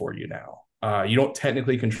open for you now. You don't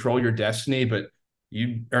technically control your destiny, but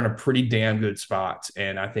you are in a pretty damn good spot.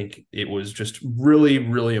 And I think it was just really,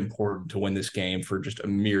 really important to win this game for just a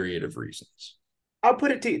myriad of reasons. I'll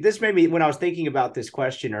put it to you. This made me, when I was thinking about this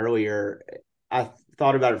question earlier, I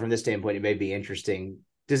thought about it from this standpoint. It may be interesting.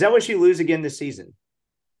 Does LSU lose again this season?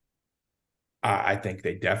 I think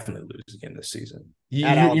they definitely lose again this season.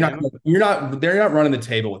 They're not running the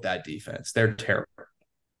table with that defense. They're terrible.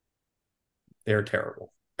 They're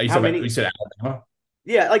terrible. You said Alabama?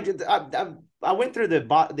 Yeah, like I went through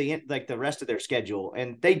the rest of their schedule,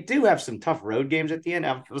 and they do have some tough road games at the end.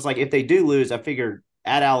 I was like, if they do lose, I figured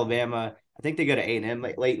at Alabama, I think they go to A&M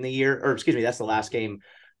late in the year, or excuse me, that's the last game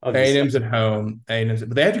of A&M's at home.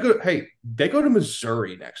 But they have to go. Hey, they go to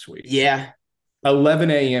Missouri next week. Yeah,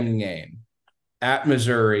 11 a.m. game at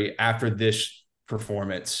Missouri after this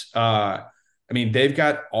performance. They've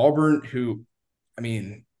got Auburn, who,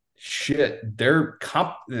 they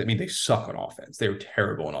suck on offense. They were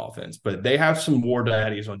terrible on offense, but they have some war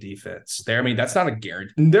daddies on defense. That's not a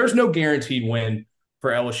guarantee. There's no guaranteed win for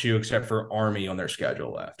LSU except for Army on their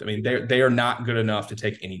schedule left. They are not good enough to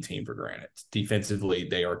take any team for granted. Defensively,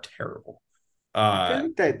 they are terrible. I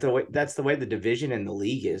think that's the way the division and the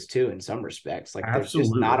league is too, in some respects. Like, absolutely. There's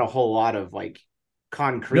just not a whole lot of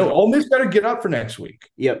concrete. No, Ole Miss got to get up for next week.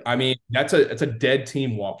 Yep. That's a dead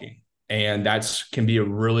team walking. And that can be a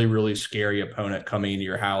really, really scary opponent coming into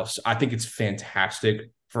your house. I think it's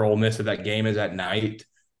fantastic for Ole Miss that game is at night.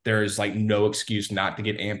 There's no excuse not to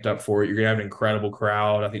get amped up for it. You're going to have an incredible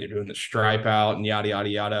crowd. I think they're doing the stripe out and yada, yada,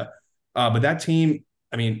 yada. But that team,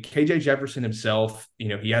 KJ Jefferson himself,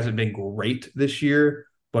 he hasn't been great this year,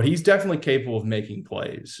 but he's definitely capable of making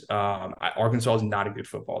plays. Arkansas is not a good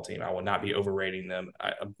football team. I will not be overrating them.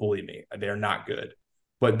 Believe me, they're not good.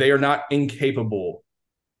 But they are not incapable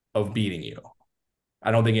of beating you.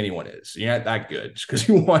 I don't think anyone is. You're not that good just because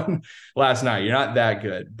you won last night. You're not that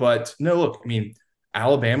good. But no, look,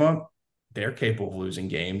 Alabama, they're capable of losing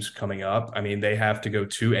games coming up. They have to go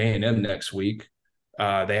to A&M next week.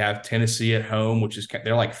 They have Tennessee at home, which is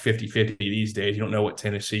they're like 50-50 these days. You don't know what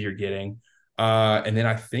Tennessee you're getting. And then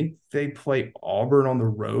I think they play Auburn on the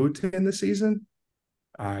road to end the season.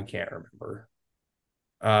 I can't remember.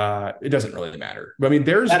 It doesn't really matter. But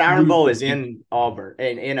there's that Iron Bowl is in Auburn,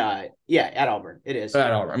 and at Auburn it is.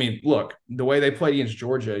 At Auburn. Look, the way they played against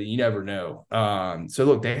Georgia, you never know. So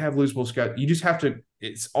look, they have losable schedule. You just have to.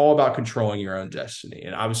 It's all about controlling your own destiny,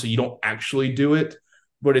 and obviously you don't actually do it,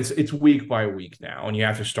 but it's week by week now, and you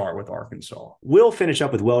have to start with Arkansas. We'll finish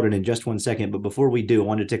up with Weldon in just 1 second, but before we do, I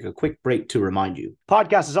wanted to take a quick break to remind you.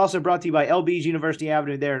 Podcast is also brought to you by LB's University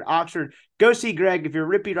Avenue there in Oxford. Go see Greg if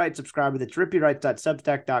you're a Rippee Writes subscriber. That's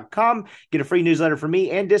rippeewrites.substack.com. Get a free newsletter from me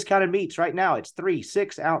and discounted meats right now. It's 3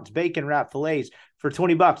 6-ounce bacon wrap fillets for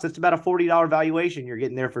 $20. That's about a $40 valuation. You're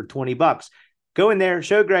getting there for $20. Go in there,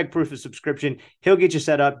 show Greg proof of subscription. He'll get you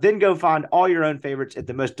set up. Then go find all your own favorites at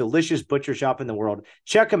the most delicious butcher shop in the world.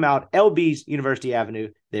 Check them out, LB's University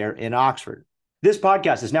Avenue there in Oxford. This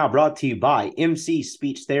podcast is now brought to you by MC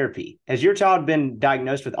Speech Therapy. Has your child been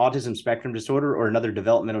diagnosed with autism spectrum disorder or another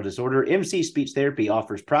developmental disorder? MC Speech Therapy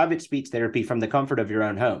offers private speech therapy from the comfort of your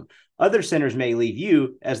own home. Other centers may leave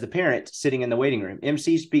you, as the parent, sitting in the waiting room.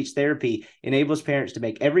 MC Speech Therapy enables parents to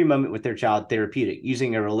make every moment with their child therapeutic.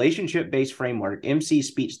 Using a relationship-based framework, MC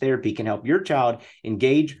Speech Therapy can help your child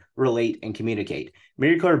engage, relate, and communicate.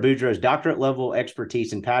 Mary Claire Boudreau's doctorate-level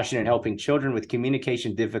expertise and passion in helping children with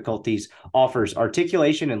communication difficulties offers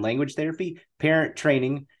articulation and language therapy, parent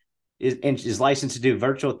training, is licensed to do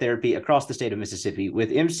virtual therapy across the state of Mississippi.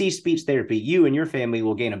 With MC Speech Therapy, you and your family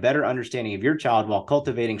will gain a better understanding of your child while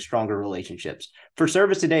cultivating stronger relationships. For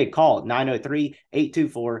service today, call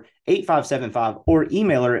 903-824-8575 or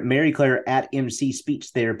email her at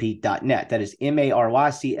maryclaire@mcspeechtherapy.net. That is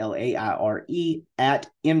MARYCLAIRE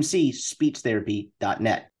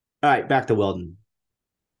 @mcspeechtherapy.net. All right, back to Weldon.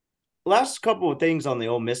 last couple of things on the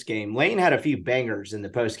Ole Miss game. Lane had a few bangers in the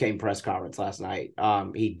post-game press conference last night.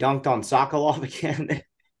 He dunked on Sokolov again.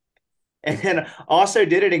 And then also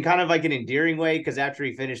did it in kind of like an endearing way, because after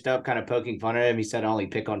he finished up kind of poking fun at him, he said, I only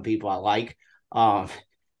pick on people I like.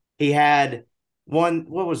 He had what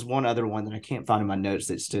was one other one that I can't find in my notes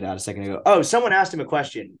that stood out a second ago? Oh, someone asked him a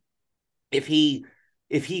question. If he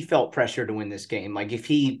felt pressure to win this game, like if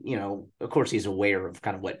he, of course he's aware of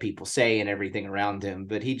kind of what people say and everything around him,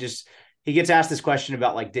 but he gets asked this question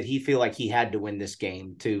about like, did he feel like he had to win this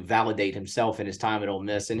game to validate himself in his time at Ole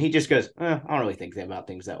Miss? And he just goes, I don't really think about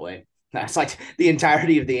things that way. That's like the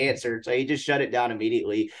entirety of the answer. So he just shut it down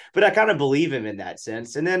immediately. But I kind of believe him in that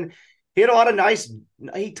sense. And then he had a lot of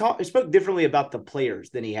he spoke differently about the players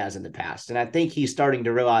than he has in the past. And I think he's starting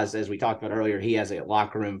to realize, as we talked about earlier, he has a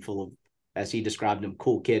locker room full of, as he described them,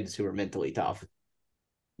 cool kids who are mentally tough.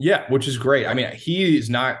 Yeah, which is great. I mean, he is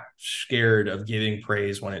not scared of giving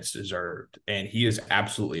praise when it's deserved. And he is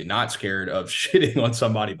absolutely not scared of shitting on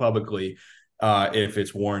somebody publicly if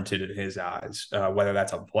it's warranted in his eyes, whether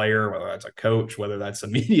that's a player, whether that's a coach, whether that's a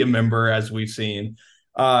media member, as we've seen.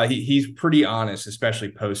 He's pretty honest,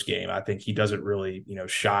 especially post game. I think he doesn't really,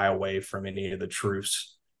 shy away from any of the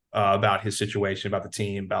truths about his situation, about the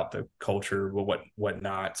team, about the culture,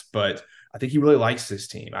 whatnot. But I think he really likes this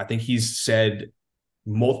team. I think he's said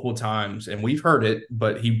multiple times, and we've heard it,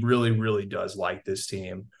 but he really, really does like this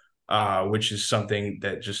team, which is something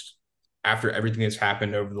that just after everything that's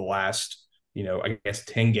happened over the last, I guess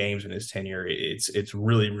 10 games in his tenure, it's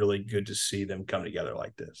really, really good to see them come together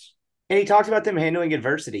like this. And he talked about them handling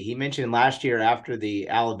adversity. He mentioned last year after the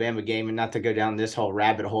Alabama game, and not to go down this whole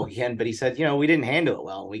rabbit hole again, but he said, we didn't handle it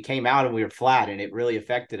well. We came out and we were flat, and it really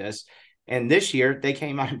affected us. And this year, they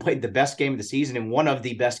came out and played the best game of the season, and one of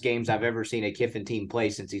the best games I've ever seen a Kiffin team play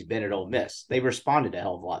since he's been at Ole Miss. They responded a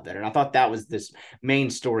hell of a lot better, and I thought that was this main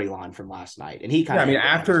storyline from last night. And he kind of,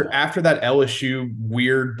 after that LSU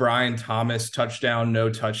weird Brian Thomas touchdown, no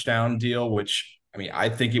touchdown deal, which I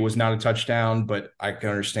think it was not a touchdown, but I can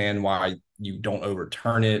understand why you don't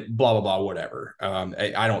overturn it, blah, blah, blah, whatever.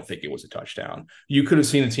 I don't think it was a touchdown. You could have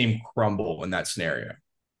seen the team crumble in that scenario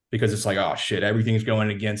because it's like, oh, shit, everything's going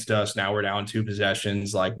against us. Now we're down 2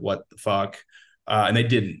 possessions. Like, what the fuck? And they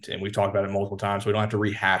didn't. And we've talked about it multiple times. So we don't have to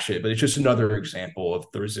rehash it, but it's just another example of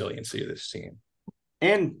the resiliency of this team.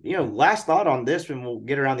 And, last thought on this, when we'll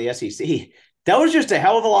get around the SEC, that was just a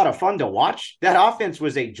hell of a lot of fun to watch. That offense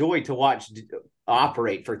was a joy to watch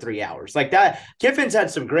operate for 3 hours like that. Kiffin's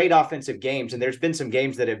had some great offensive games, and there's been some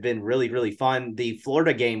games that have been really, really fun. The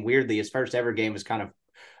Florida game, weirdly, his first ever game, is kind of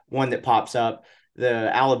one that pops up.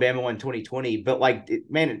 The Alabama one, 2020. But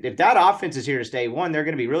man, if that offense is here to stay, one, they're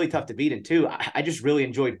going to be really tough to beat. And two, I just really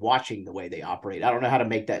enjoyed watching the way they operate. I don't know how to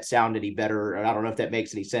make that sound any better, or I don't know if that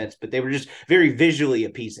makes any sense, but they were just very visually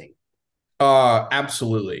appeasing.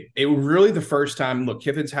 Absolutely. It was really the first time. Look,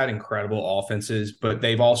 Kiffin's had incredible offenses, but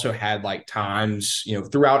they've also had times,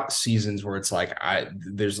 throughout seasons where it's like,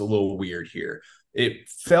 there's a little weird here. It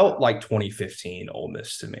felt like 2015 Ole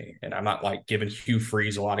Miss to me. And I'm not giving Hugh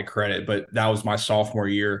Freeze a lot of credit, but that was my sophomore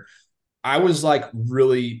year. I was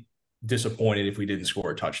really disappointed if we didn't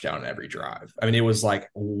score a touchdown in every drive. It was like,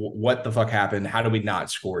 what the fuck happened? How do we not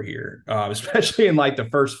score here? Especially in the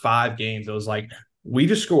first 5 games, it was like, we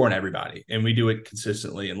just score on everybody and we do it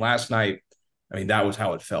consistently. And last night, that was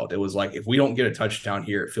how it felt. It was like, if we don't get a touchdown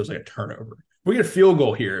here, it feels like a turnover. If we get a field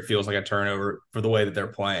goal here, it feels like a turnover for the way that they're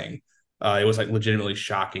playing. It was legitimately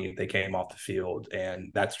shocking if they came off the field.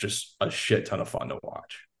 And that's just a shit ton of fun to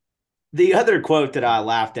watch. The other quote that I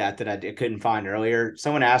laughed at that I couldn't find earlier,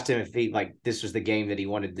 someone asked him if he, this was the game that he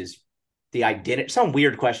wanted the identity, some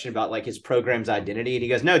weird question about his program's identity. And he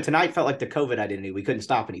goes, no, tonight felt like the COVID identity. We couldn't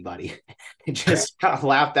stop anybody. And just kind of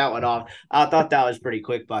laughed that one off. I thought that was pretty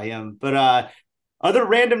quick by him. But other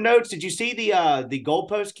random notes. Did you see the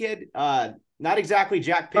goalpost kid? Not exactly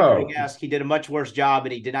Jack Pickering-esque. He did a much worse job,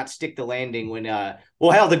 and he did not stick the landing when the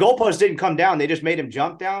goalpost didn't come down. They just made him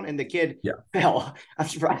jump down, and the kid fell. I'm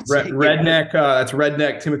surprised. Redneck, that's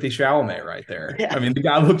redneck Timothy Chalamet right there. Yeah. The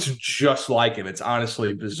guy looks just like him. It's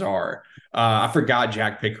honestly bizarre. I forgot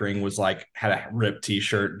Jack Pickering was had a ripped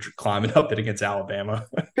t-shirt climbing up it against Alabama.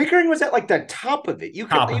 Pickering was at the top of it.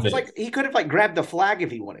 He could have grabbed the flag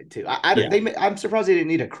if he wanted to. I'm surprised they didn't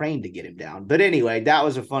need a crane to get him down. But anyway, that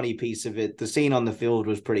was a funny piece of it. The scene on the field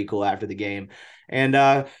was pretty cool after the game. And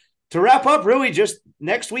to wrap up, really just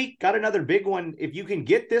next week, got another big one. If you can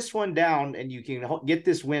get this one down and you can get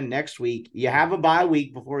this win next week, you have a bye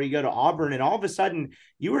week before you go to Auburn. And all of a sudden,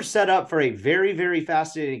 you were set up for a very, very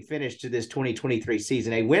fascinating finish to this 2023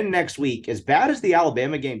 season. A win next week, as bad as the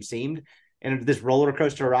Alabama game seemed, and this roller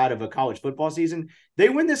coaster ride of a college football season. They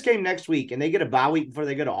win this game next week and they get a bye week before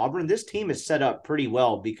they go to Auburn. This team is set up pretty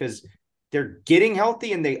well because they're getting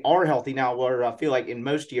healthy and they are healthy now, where I feel like in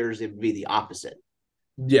most years it would be the opposite.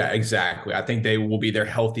 Yeah, exactly. I think they will be their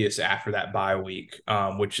healthiest after that bye week,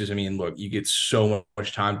 which is, I mean, look, you get so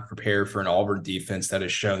much time to prepare for an Auburn defense that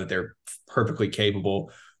has shown that they're perfectly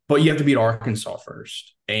capable, but you have to beat Arkansas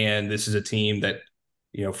first. And this is a team that,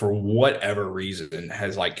 for whatever reason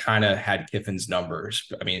has like kind of had Kiffin's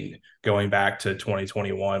numbers. I mean, going back to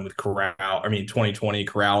 2021 with 2020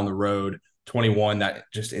 Corral on the road, 21, that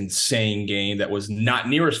just insane game that was not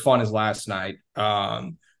near as fun as last night.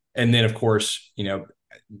 And then, of course,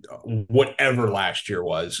 whatever last year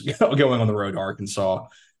was going on the road to Arkansas.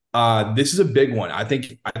 This is a big one. I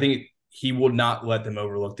think he will not let them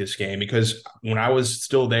overlook this game, because when I was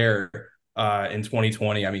still there in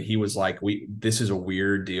 2020, I mean, he was like, this is a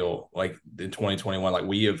weird deal. Like in 2021, like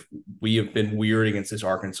we have been weird against this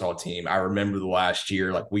Arkansas team. I remember the last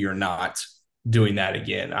year, like we are not doing that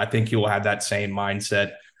again. I think he will have that same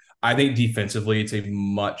mindset. I think defensively, it's a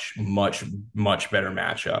much, much, much better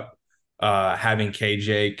matchup. Having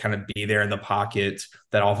KJ kind of be there in the pocket.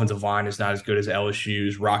 That offensive line is not as good as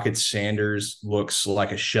LSU's. Rocket Sanders looks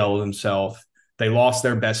like a shell of himself. They lost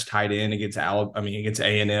their best tight end against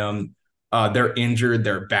A&M. They're injured.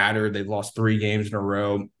 They're battered. They've lost 3 games in a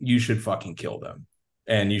row. You should fucking kill them.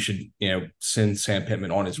 And you should, send Sam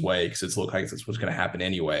Pittman on his way, because it's looked like this was going to happen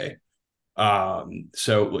anyway.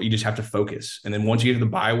 So you just have to focus. And then once you get to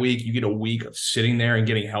the bye week, you get a week of sitting there and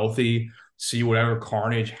getting healthy, see whatever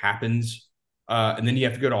carnage happens. And then you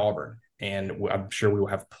have to go to Auburn. And I'm sure we will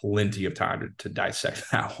have plenty of time to dissect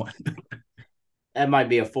that one. That might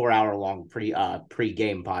be a 4-hour long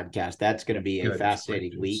pre-game podcast. That's going to be a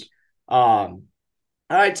fascinating week. All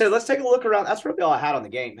right, so let's take a look around. That's really all I had on the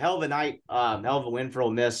game. Hell of a night, hell of a win for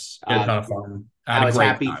Ole Miss. A ton of fun. I was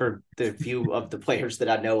happy for the few of the players that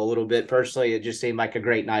I know a little bit personally. It just seemed like a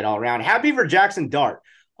great night all around. Happy for Jackson Dart.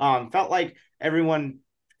 Felt like everyone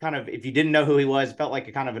kind of, if you didn't know who he was, felt like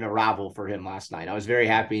a kind of an arrival for him last night. I was very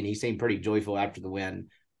happy, and he seemed pretty joyful after the win,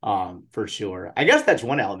 for sure. I guess that's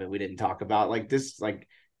one element we didn't talk about. Like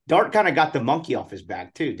Dart kind of got the monkey off his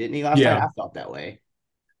back too, didn't he? Last night, I felt that way.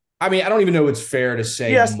 I mean, I don't even know it's fair to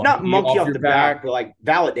say. Yes, not monkey off the back, but like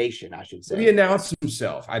validation, I should say. He announced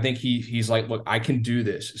himself. I think he's like, look, I can do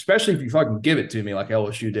this, especially if you fucking give it to me like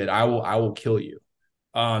LSU did. I will kill you.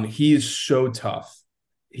 He is so tough.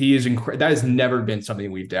 He is that has never been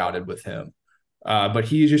something we've doubted with him. But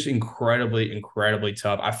he is just incredibly, incredibly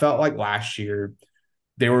tough. I felt like last year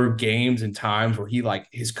there were games and times where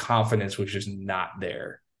his confidence was just not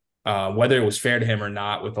there. Whether it was fair to him or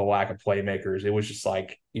not, with the lack of playmakers, it was just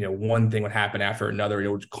like, one thing would happen after another, and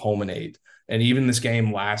it would culminate. And even this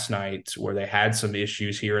game last night, where they had some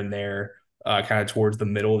issues here and there, kind of towards the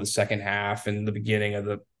middle of the second half and the beginning of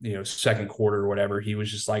the second quarter or whatever, he was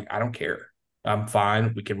just like, I don't care. I'm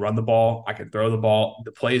fine. We can run the ball. I can throw the ball.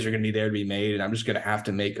 The plays are going to be there to be made, and I'm just going to have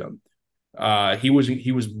to make them. He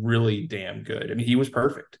was really damn good. I mean, he was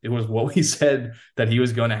perfect. It was what we said that he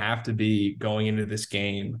was going to have to be going into this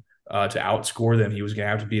game. To outscore them, he was going to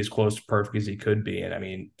have to be as close to perfect as he could be. And I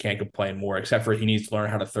mean, can't complain more, except for he needs to learn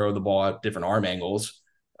how to throw the ball at different arm angles.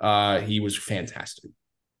 He was fantastic.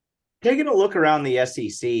 Taking a look around the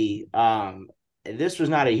SEC, this was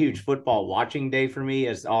not a huge football watching day for me,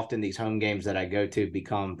 as often these home games that I go to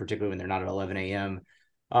become, particularly when they're not at 11 a.m.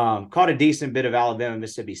 Caught a decent bit of Alabama,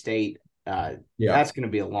 Mississippi State. That's going to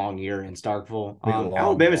be a long year in Starkville.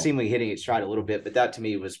 Alabama seemingly hitting its stride a little bit, but that to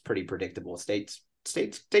me was pretty predictable.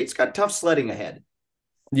 State's got tough sledding ahead.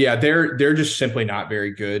 Yeah, they're just simply not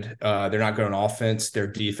very good. They're not good on offense. Their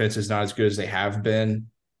defense is not as good as they have been.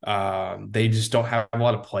 They just don't have a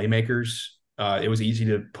lot of playmakers. It was easy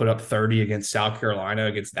to put up 30 against South Carolina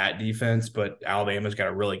against that defense, but Alabama's got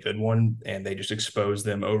a really good one, and they just exposed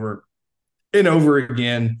them over and over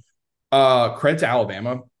again. Credit to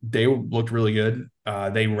Alabama. They looked really good.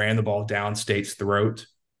 They ran the ball down State's throat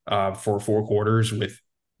for 4 quarters with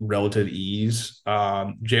relative ease.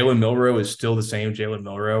 Jalen Milroe is still the same Jalen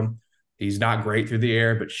Milroe. He's not great through the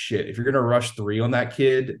air, but shit, if you're going to rush 3 on that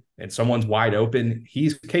kid and someone's wide open,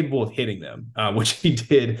 he's capable of hitting them, which he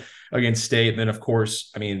did against State. And then, of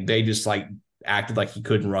course, I mean, they just acted like he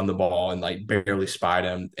couldn't run the ball and barely spied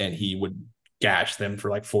him, and he would gash them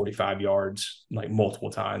for 45 yards multiple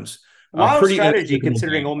times. Wild strategy,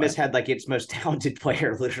 considering Ole Miss had its most talented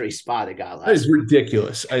player literally spot the guy last. That is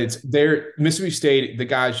ridiculous. It's their Mississippi State. The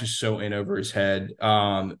guy's just so in over his head.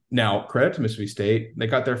 Now, credit to Mississippi State. They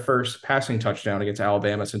got their first passing touchdown against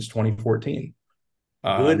Alabama since 2014.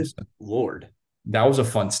 Good Lord. That was a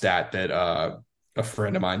fun stat that a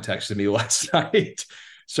friend of mine texted me last night.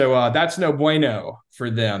 So that's no bueno for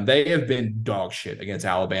them. They have been dog shit against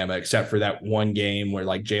Alabama, except for that one game where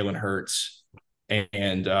like Jalen Hurts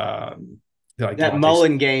and like That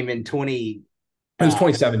Mullen game in 20. It was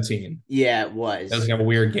 2017. Yeah, it was. That was kind of a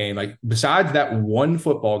weird game. Like besides that one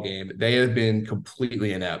football game, they have been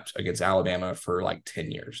completely inept against Alabama for like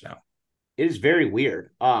 10 years now. It is very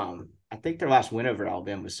weird. I think their last win over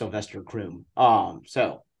Alabama was Sylvester Croom.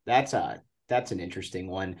 So that's an interesting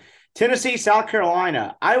one. Tennessee, South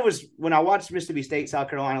Carolina. When I watched Mississippi State, South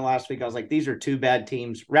Carolina last week, I was like, these are two bad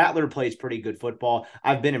teams. Rattler plays pretty good football.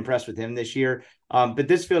 I've been impressed with him this year. But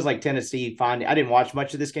this feels like Tennessee I didn't watch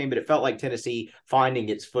much of this game, but it felt like Tennessee finding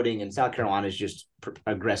its footing, and South Carolina is just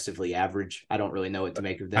aggressively average. I don't really know what to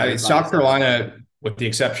make of them. South Carolina, with the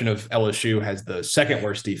exception of LSU, has the second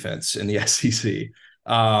worst defense in the SEC.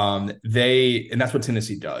 And that's what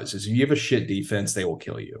Tennessee does, is if you have a shit defense, they will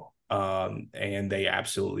kill you. And they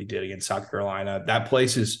absolutely did against South Carolina. That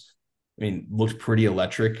place looked pretty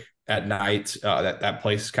electric at night. That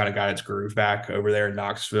place kind of got its groove back over there in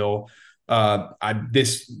Knoxville.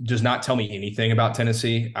 This does not tell me anything about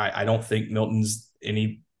Tennessee. I don't think Milton's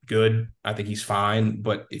any good. I think he's fine,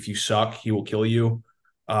 but if you suck, he will kill you.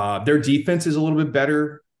 Their defense is a little bit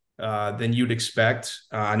better than you'd expect.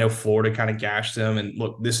 I know Florida kind of gashed them, and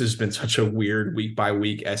look, this has been such a weird week by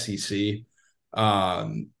week SEC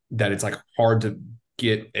that it's like hard to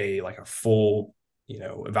get a full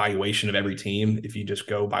evaluation of every team if you just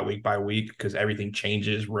go by week because everything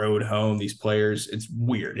changes, road, home, these players. It's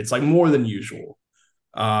weird. It's like more than usual.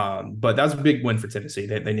 But that's a big win for Tennessee.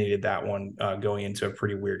 They needed that one going into a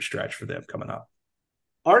pretty weird stretch for them coming up.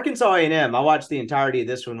 Arkansas A&M. I watched the entirety of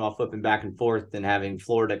this one while flipping back and forth and having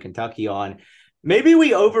Florida, Kentucky on. Maybe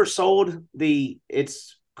we oversold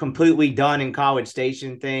it's completely done in College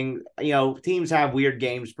Station thing. Teams have weird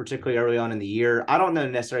games, particularly early on in the year. I don't know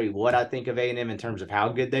necessarily what I think of A&M in terms of how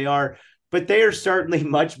good they are, but they are certainly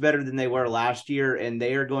much better than they were last year, and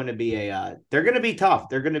they are going to be they're going to be tough.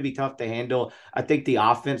 They're going to be tough to handle. I think the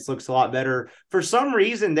offense looks a lot better. For some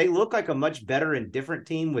reason, they look like a much better and different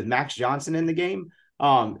team with Max Johnson in the game.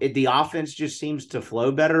 The offense just seems to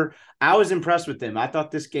flow better. I was impressed with them. I thought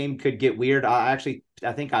this game could get weird. I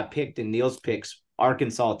think I picked in Neil's picks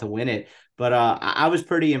Arkansas to win it, but I was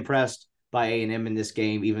pretty impressed by A&M in this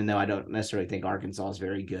game, even though I don't necessarily think Arkansas is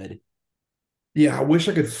very good. Yeah, I wish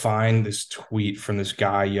I could find this tweet from this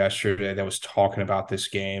guy yesterday that was talking about this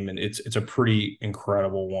game, and it's a pretty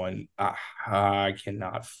incredible one. I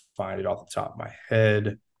cannot find it off the top of my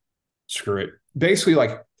head. Screw it. Basically,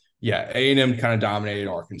 A&M kind of dominated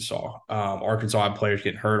Arkansas. Arkansas had players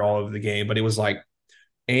getting hurt all over the game, but it was like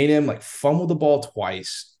A&M fumbled the ball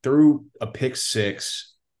twice, threw a pick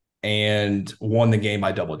six, and won the game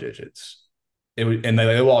by double digits. And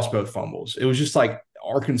they lost both fumbles. It was just like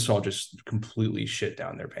Arkansas just completely shit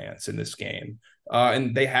down their pants in this game.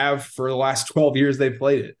 And they have for the last 12 years they've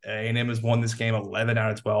played it. A&M has won this game 11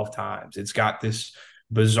 out of 12 times. It's got this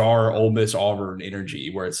bizarre Ole Miss Auburn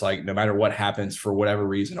energy where it's like no matter what happens, for whatever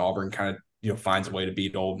reason, Auburn kind of finds a way to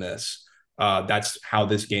beat Ole Miss. That's how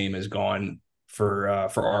this game has gone for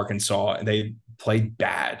Arkansas, and they played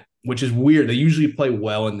bad, which is weird. They usually play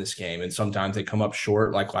well in this game, and sometimes they come up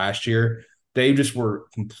short like last year. They just were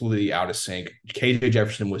completely out of sync. KJ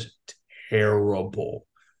Jefferson was terrible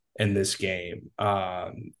in this game.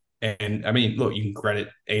 And look, you can credit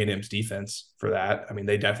A&M's defense for that.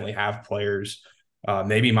 They definitely have players.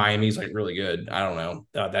 Maybe Miami's really good. I don't know.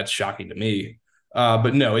 That's shocking to me.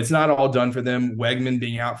 But no, it's not all done for them. Wegman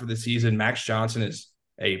being out for the season. Max Johnson is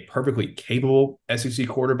a perfectly capable SEC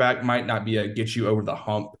quarterback, might not be a get you over the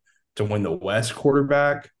hump to win the West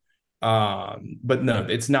quarterback. But no,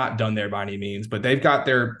 it's not done there by any means. But they've got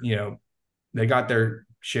their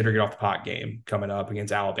shit or get off the pot game coming up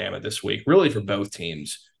against Alabama this week, really for both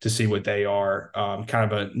teams to see what they are.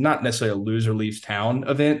 Kind of a not necessarily a loser leaves town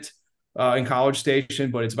event in College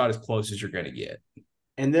Station, but it's about as close as you're going to get.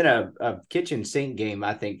 And then a kitchen sink game,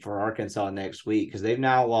 I think, for Arkansas next week, because they've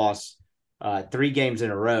now lost 3 games in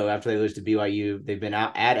a row after they lose to BYU. They've been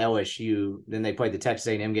out at LSU. Then they played the Texas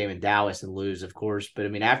A&M game in Dallas and lose, of course.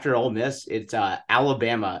 But after Ole Miss, it's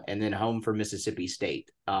Alabama and then home for Mississippi State.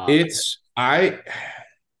 That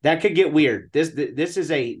could get weird. This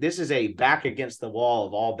is a back against the wall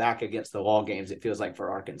of all back against the wall games. It feels like for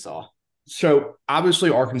Arkansas. So obviously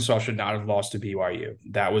Arkansas should not have lost to BYU.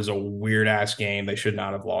 That was a weird ass game. They should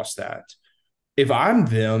not have lost that. If I'm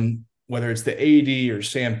them, whether it's the AD or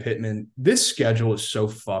Sam Pittman, this schedule is so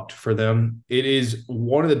fucked for them. It is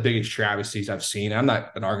one of the biggest travesties I've seen. I'm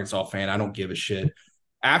not an Arkansas fan. I don't give a shit.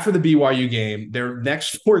 After the BYU game, their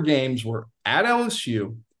next 4 games were at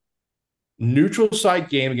LSU, neutral site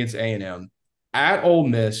game against A&M, at Ole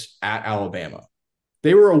Miss, at Alabama.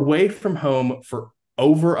 They were away from home for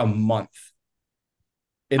over a month.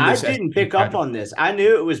 I didn't pick up on this. I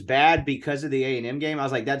knew it was bad because of the A&M game. I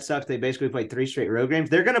was like, that sucks. They basically played 3 straight road games.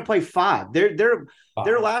 They're going to play 5.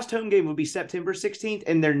 Their last home game will be September 16th,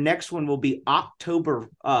 and their next one will be October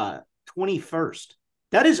 21st.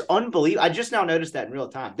 That is unbelievable. I just now noticed that in real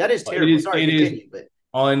time. That is terrible. Sorry to continue, but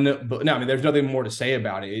no, I mean, there's nothing more to say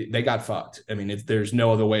about it. They got fucked. I mean, there's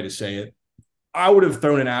no other way to say it. I would have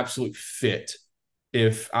thrown an absolute fit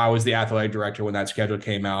if I was the athletic director when that schedule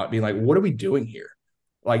came out, being like, what are we doing here?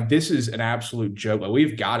 Like, this is an absolute joke. Like,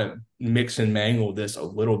 we've got to mix and mangle this a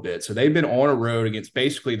little bit. So they've been on a road against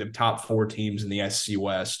basically the top 4 teams in the SEC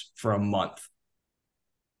West for a month.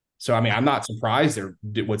 So, I mean, I'm not surprised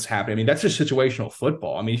what's happening. I mean, that's just situational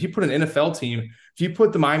football. I mean, if you put an NFL team, if you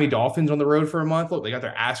put the Miami Dolphins on the road for a month, look, they got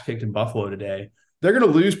their ass kicked in Buffalo today. They're going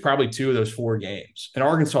to lose probably 2 of those 4 games. And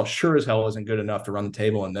Arkansas sure as hell isn't good enough to run the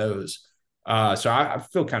table in those. So I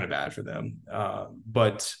feel kind of bad for them.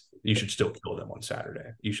 But you should still kill them on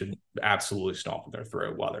Saturday. You should absolutely stomp in their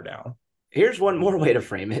throat while they're down. Here's one more way to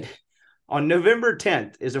frame it. On November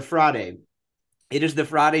 10th is a Friday. It is the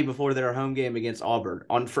Friday before their home game against Auburn.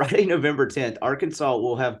 On Friday, November 10th, Arkansas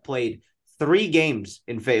will have played 3 games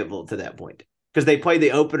in Fayetteville to that point, because they play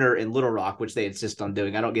the opener in Little Rock, which they insist on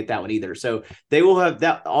doing. I don't get that one either. So they will have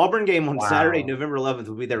that Auburn game on Saturday, November 11th,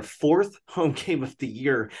 will be their 4th home game of the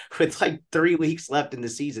year with like 3 weeks left in the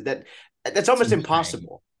season. That's almost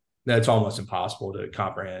impossible. That's almost impossible to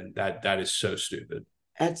comprehend. That is so stupid.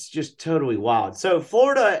 That's just totally wild. So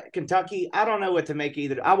Florida, Kentucky, I don't know what to make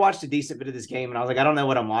either. I watched a decent bit of this game, and I was like, I don't know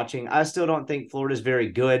what I'm watching. I still don't think Florida's very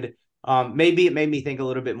good. Maybe it made me think a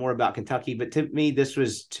little bit more about Kentucky, but to me, this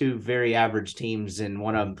was 2 very average teams, and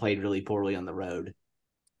one of them played really poorly on the road.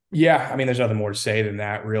 Yeah, I mean, there's nothing more to say than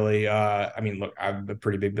that, really. I mean, look, I'm a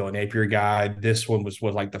pretty big Billy Napier guy. This one was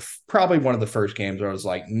like probably one of the first games where I was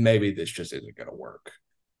like, maybe this just isn't going to work.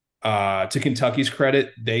 To Kentucky's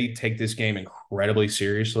credit, they take this game incredibly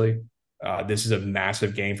seriously. This is a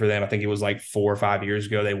massive game for them. I think it was like 4 or 5 years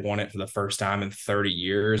ago they won it for the first time in 30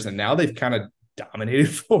 years, and now they've kind of dominated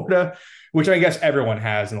Florida, which I guess everyone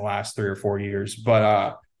has in the last 3 or 4 years.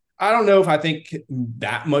 But I don't know if I think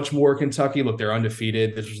that much more Kentucky. Look, they're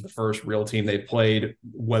undefeated. This was the first real team they played.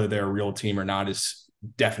 Whether they're a real team or not is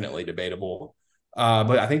definitely debatable.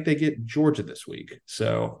 But I think they get Georgia this week,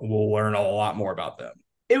 so we'll learn a lot more about them.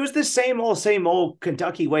 It was the same old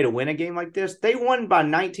Kentucky way to win a game like this. They won by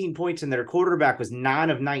 19 points, and their quarterback was 9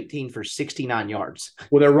 of 19 for 69 yards.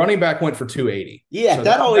 Well, their running back went for 280. Yeah, so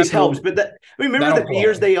that always helps. But remember the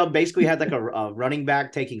years they basically had like a running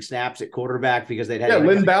back taking snaps at quarterback because they'd had. Yeah,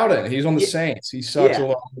 Lynn Bowden. He's on the Saints. He sucks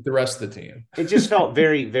along with the rest of the team. It just felt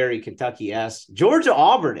very, very Kentucky-esque. Georgia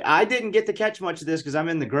Auburn. I didn't get to catch much of this because I'm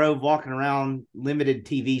in the Grove walking around, limited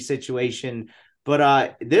TV situation.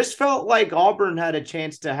 But this felt like Auburn had a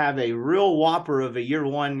chance to have a real whopper of a year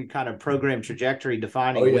one kind of program trajectory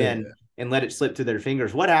defining win and let it slip through their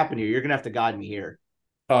fingers. What happened here? You're going to have to guide me here.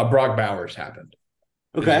 Brock Bowers happened.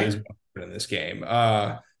 Okay. In this game.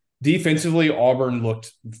 Defensively, Auburn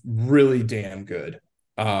looked really damn good.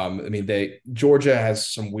 I mean, Georgia has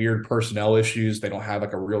some weird personnel issues. They don't have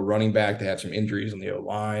like a real running back. They had some injuries on the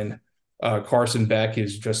O-line. Carson Beck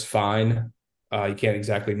is just fine. You can't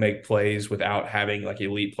exactly make plays without having like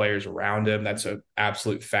elite players around him. That's an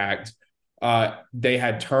absolute fact. They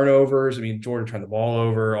had turnovers. I mean, Georgia turned the ball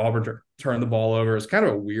over. Auburn turned the ball over. It's kind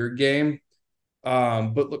of a weird game.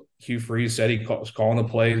 But look, Hugh Freeze said he was calling the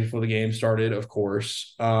plays before the game started, of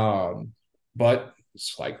course. But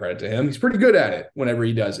slight credit to him. He's pretty good at it whenever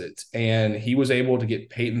he does it. And he was able to get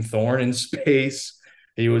Peyton Thorne in space.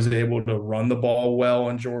 He was able to run the ball well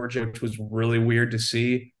in Georgia, which was really weird to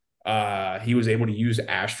see. He was able to use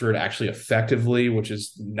Ashford actually effectively, which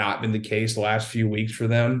has not been the case the last few weeks for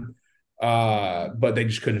them. But they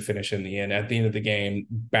just couldn't finish in the end. At the end of the game,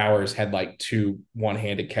 Bowers had like 2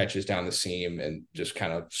 one-handed catches down the seam and just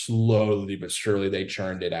kind of slowly but surely they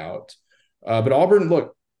churned it out. But Auburn,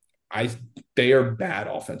 look, they are bad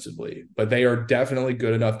offensively, but they are definitely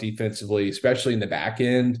good enough defensively, especially in the back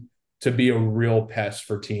end, to be a real pest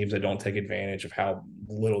for teams that don't take advantage of how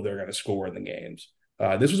little they're going to score in the games.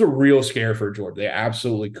 This was a real scare for Georgia. They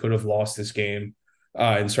absolutely could have lost this game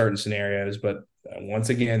in certain scenarios, but once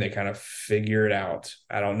again, they kind of figure it out.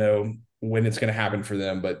 I don't know when it's going to happen for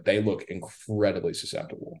them, but they look incredibly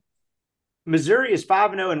susceptible. Missouri is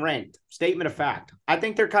 5-0 and ranked. Statement of fact. I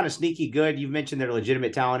think they're kind of sneaky good. You've mentioned their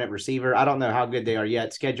legitimate talent at receiver. I don't know how good they are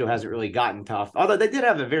yet. Schedule hasn't really gotten tough, although they did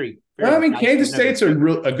have a very I mean, Kansas State's a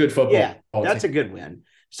good football. Yeah, that's a good win.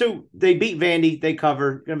 So they beat Vandy, they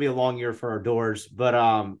cover. Going to be a long year for our Doors, but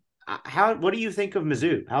what do you think of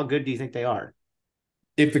Mizzou? How good do you think they are?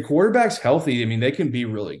 If the quarterback's healthy, I mean, they can be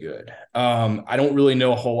really good. I don't really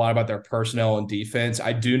know a whole lot about their personnel and defense.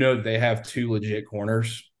 I do know that they have two legit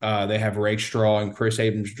corners. They have Rakestraw and Chris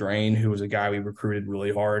Abrams-Drain, who was a guy we recruited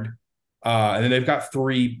really hard. And then they've got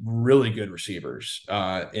three really good receivers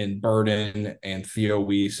in Burden and Theo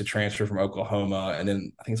Weiss, a transfer from Oklahoma. And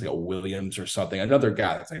then I think it's like a Williams or something, another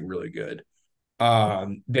guy that's like really good.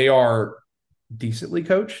 They are decently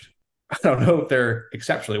coached. I don't know if they're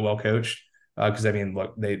exceptionally well coached because I mean,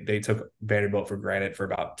 look, they took Vanderbilt for granted for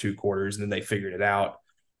about 2 quarters and then they figured it out.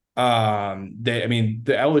 I mean,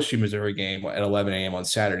 the LSU Missouri game at 11 a.m. on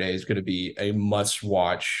Saturday is going to be a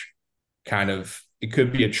must-watch kind of. It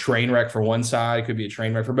could be a train wreck for one side. It could be a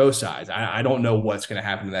train wreck for both sides. I don't know what's going to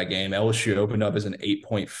happen in that game. LSU opened up as an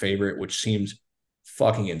 8-point favorite, which seems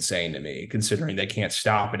fucking insane to me, considering they can't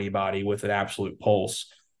stop anybody with an absolute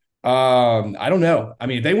pulse. I don't know. I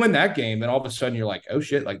mean, if they win that game, then all of a sudden you're like, oh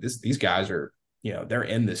shit, like these guys are, they're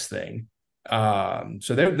in this thing.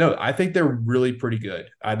 I think they're really pretty good.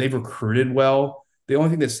 They've recruited well. The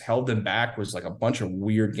only thing that's held them back was like a bunch of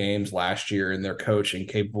weird games last year and their coach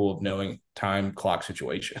incapable of knowing time clock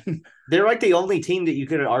situation. They're like the only team that you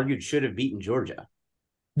could have argued should have beaten Georgia.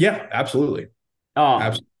 Yeah, absolutely.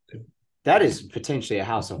 Absolutely. That is potentially a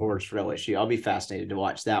house of horrors for LSU. I'll be fascinated to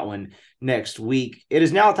watch that one next week. It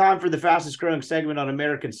is now time for the fastest growing segment on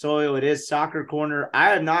American soil. It is Soccer Corner.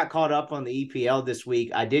 I have not caught up on the EPL this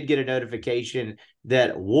week. I did get a notification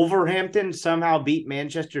that Wolverhampton somehow beat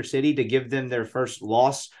Manchester City to give them their first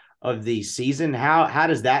loss of the season. How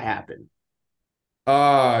does that happen?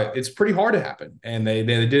 It's pretty hard to happen. And they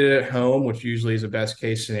did it at home, which usually is a best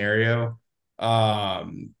case scenario.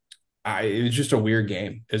 It was just a weird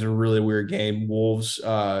game. It was a really weird game. Wolves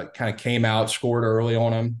kind of came out, scored early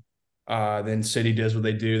on them. Then City does what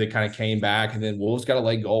they do. They kind of came back, and then Wolves got a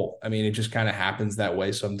late goal. I mean, it just kind of happens that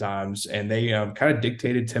way sometimes. And they kind of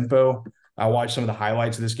dictated tempo. I watched some of the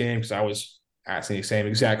highlights of this game because I was asking the same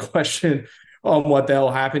exact question on what the hell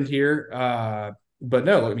happened here. But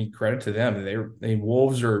no, I mean, credit to them.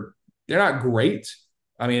 Wolves they're not great.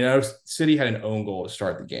 I mean, City had an own goal to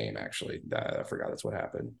start the game, actually. I forgot that's what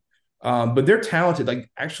happened. But they're talented.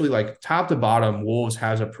 Like top to bottom, Wolves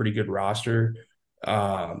has a pretty good roster.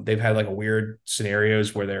 They've had like a weird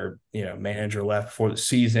scenarios where their manager left before the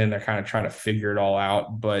season. They're kind of trying to figure it all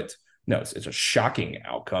out. But no, it's a shocking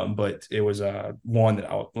outcome. But it was one that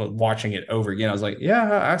I was watching it over again. I was like,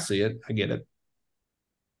 yeah, I see it. I get it.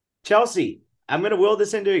 Chelsea, I'm going to will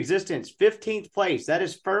this into existence. 15th place. That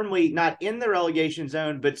is firmly not in the relegation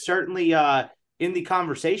zone, but certainly in the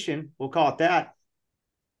conversation. We'll call it that.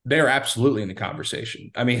 They're absolutely in the conversation.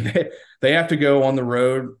 I mean, they have to go on the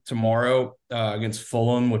road tomorrow against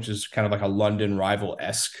Fulham, which is kind of like a London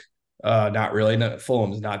rival-esque. Not really. No,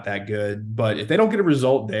 Fulham's not that good. But if they don't get a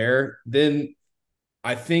result there, then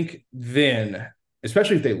I think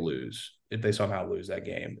especially if they somehow lose that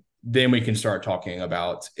game, then we can start talking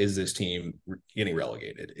about, is this team getting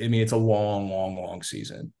relegated? I mean, it's a long, long, long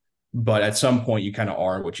season. But at some point, you kind of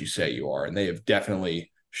are what you say you are. And they have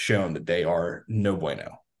definitely shown that they are no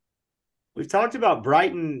bueno. We've talked about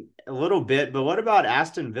Brighton a little bit, but what about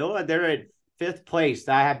Aston Villa? They're at 5th place.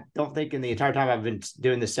 Don't think in the entire time I've been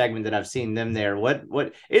doing this segment that I've seen them there.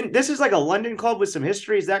 This is like a London club with some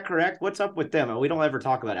history. Is that correct? What's up with them? We don't ever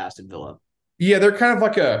talk about Aston Villa. Yeah, they're kind of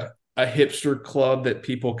like a hipster club that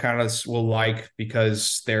people kind of will like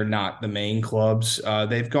because they're not the main clubs.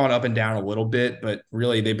 They've gone up and down a little bit, but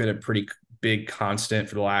really they've been a pretty big constant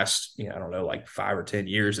for the last, I don't know, like 5 or 10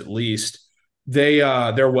 years at least.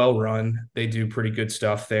 They're well run. They do pretty good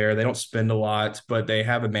stuff there. They don't spend a lot, but they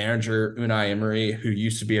have a manager, Unai Emery, who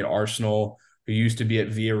used to be at Arsenal, who used to be at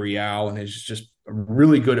Villarreal, and is just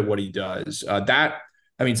really good at what he does.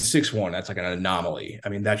 6-1, that's like an anomaly. I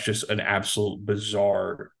mean, that's just an absolute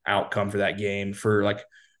bizarre outcome for that game.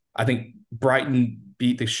 I think Brighton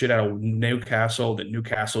beat the shit out of Newcastle, that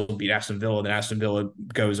Newcastle beat Aston Villa, then Aston Villa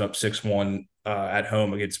goes up 6-1 at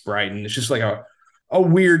home against Brighton. It's just like a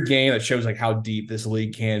weird game that shows like how deep this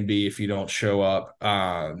league can be if you don't show up.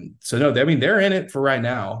 They're in it for right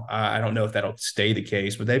now. I don't know if that'll stay the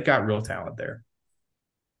case, but they've got real talent there.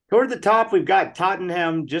 Toward the top, we've got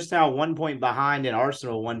Tottenham just now 1 point behind and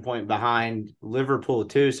Arsenal 1 point behind, Liverpool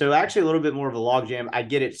 2. So actually a little bit more of a logjam. I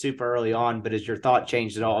get it super early on, but has your thought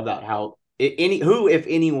changed at all about who, if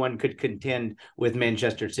anyone, could contend with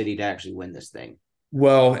Manchester City to actually win this thing?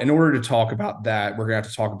 Well, in order to talk about that, we're going to have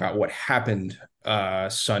to talk about what happened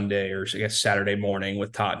Sunday, or I guess Saturday morning,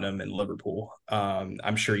 with Tottenham and Liverpool.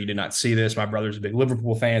 I'm sure you did not see this. My brother's a big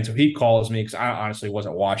Liverpool fan, so he calls me because I honestly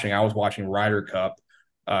wasn't watching. I was watching Ryder Cup,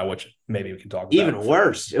 which maybe we can talk about. Even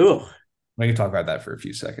worse. Ooh. We can talk about that for a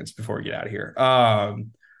few seconds before we get out of here.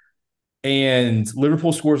 And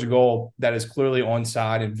Liverpool scores a goal that is clearly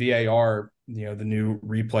onside, and VAR, the new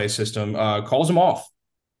replay system, calls him off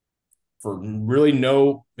for really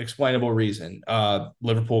no explainable reason.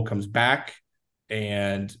 Liverpool comes back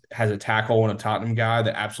and has a tackle on a Tottenham guy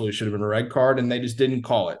that absolutely should have been a red card, and they just didn't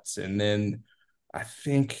call it. And then I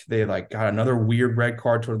think they got another weird red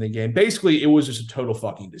card toward the game. Basically, it was just a total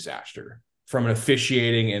fucking disaster. From an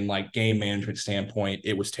officiating and game management standpoint,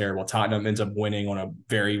 it was terrible. Tottenham ends up winning on a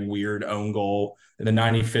very weird own goal in the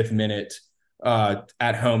 95th minute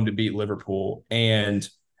at home to beat Liverpool. And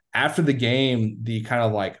after the game, the kind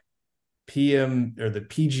of PM or the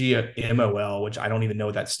PGMOL, which I don't even know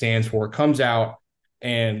what that stands for, comes out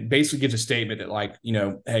and basically gives a statement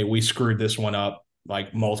that hey, we screwed this one up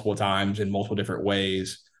multiple times in multiple different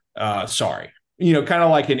ways. Sorry. Kind of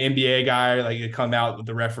like an NBA guy, you come out with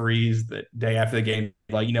the referees the day after the game,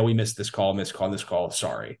 we missed this call, this call.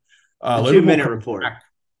 Sorry. The 2-minute report. Back,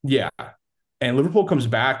 yeah. And Liverpool comes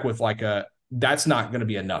back with that's not going to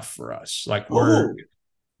be enough for us.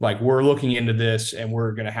 We're looking into this, and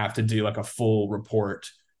we're going to have to do a full report,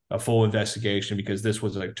 a full investigation, because this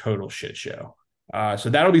was a total shit show. So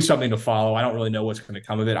that'll be something to follow. I don't really know what's going to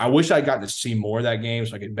come of it. I wish I'd gotten to see more of that game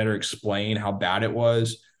so I could better explain how bad it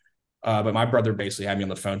was. But my brother basically had me on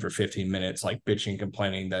the phone for 15 minutes, bitching,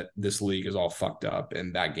 complaining that this league is all fucked up.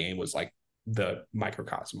 And that game was the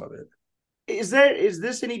microcosm of it. Is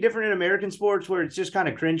this any different in American sports, where it's just kind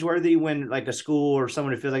of cringeworthy when a school or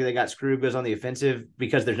someone who feels like they got screwed goes on the offensive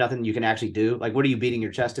because there's nothing you can actually do? What are you beating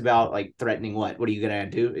your chest about? Threatening what? What are you going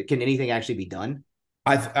to do? Can anything actually be done?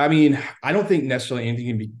 I mean, I don't think necessarily anything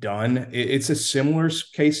can be done. It's a similar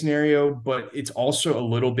case scenario, but it's also a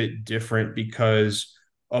little bit different because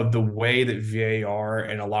of the way that VAR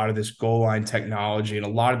and a lot of this goal line technology and a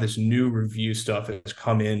lot of this new review stuff has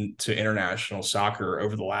come into international soccer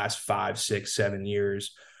over the last 5, 6, 7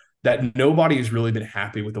 years, that nobody has really been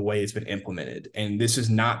happy with the way it's been implemented. And this is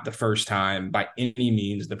not the first time by any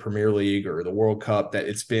means, the Premier League or the World Cup, that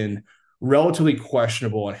it's been relatively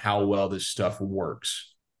questionable on how well this stuff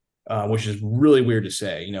works, which is really weird to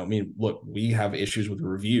say. Look, we have issues with the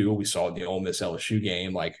review. We saw it in the Ole Miss LSU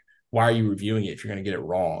game. Why are you reviewing it if you're going to get it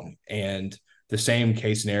wrong? And the same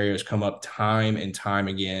case scenarios come up time and time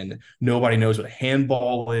again. Nobody knows what a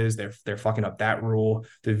handball is. They're fucking up that rule.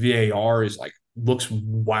 The VAR is looks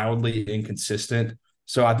wildly inconsistent.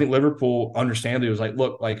 So I think Liverpool understandably was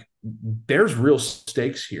look, there's real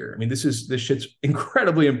stakes here. I mean, this shit's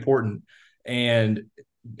incredibly important. And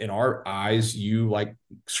in our eyes, you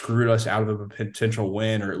screwed us out of a potential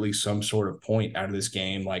win, or at least some sort of point out of this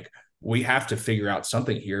game. We have to figure out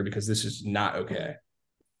something here, because this is not okay.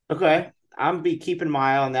 Okay. I'm be keeping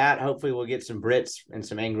my eye on that. Hopefully we'll get some Brits and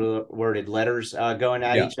some angry worded letters going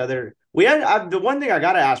at each other. The one thing I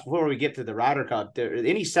got to ask before we get to the Ryder Cup,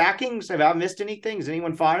 any sackings? Have I missed anything? Is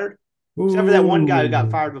anyone fired? Except for that one guy who got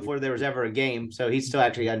fired before there was ever a game. So he's still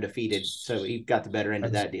actually undefeated. So he got the better end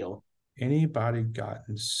of that deal. Anybody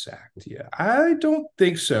gotten sacked yet? I don't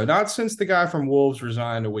think so. Not since the guy from Wolves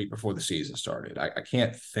resigned a week before the season started. I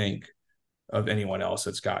can't think of anyone else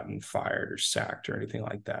that's gotten fired or sacked or anything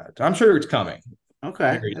like that. I'm sure it's coming.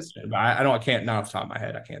 Okay. But I can't, not off the top of my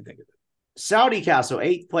head, I can't think of it. Saudi Castle,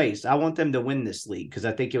 8th place. I want them to win this league because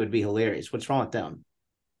I think it would be hilarious. What's wrong with them?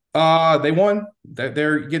 They won.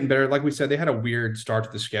 They're getting better. Like we said, they had a weird start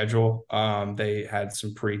to the schedule. They had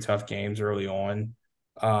some pretty tough games early on.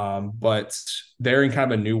 But they're in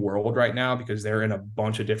kind of a new world right now because they're in a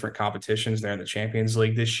bunch of different competitions. They're in the Champions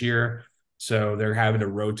League this year. So they're having to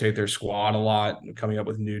rotate their squad a lot and coming up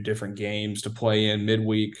with new different games to play in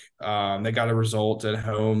midweek. They got a result at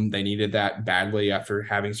home. They needed that badly after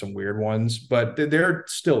having some weird ones, but they're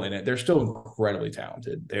still in it. They're still incredibly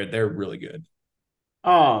talented. They're really good.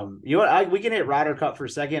 We can hit Ryder Cup for a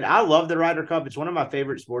second. I love the Ryder Cup. It's one of my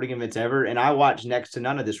favorite sporting events ever. And I watched next to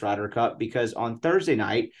none of this Ryder Cup because on Thursday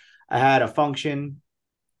night, I had a function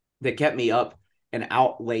that kept me up and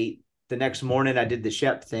out late. The next morning, I did the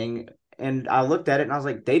Shep thing. And I looked at it and I was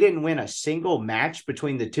like, they didn't win a single match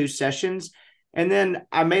between the two sessions. And then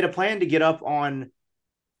I made a plan to get up on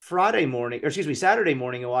Saturday morning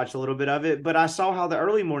and watch a little bit of it. But I saw how the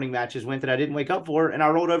early morning matches went that I didn't wake up for. And I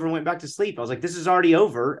rolled over and went back to sleep. I was like, this is already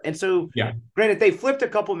over. And so, Granted, they flipped a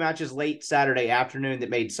couple matches late Saturday afternoon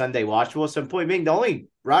that made Sunday watchable. So point being, the only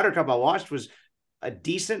Ryder Cup I watched was a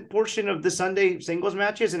decent portion of the Sunday singles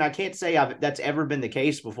matches, and I can't say that's ever been the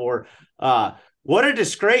case before. What a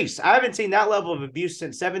disgrace. I haven't seen that level of abuse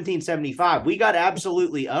since 1775. We got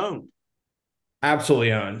absolutely owned.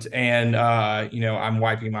 Absolutely owned. And, I'm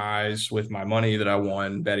wiping my eyes with my money that I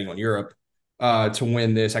won betting on Europe to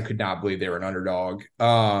win this. I could not believe they were an underdog.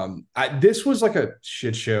 This was like a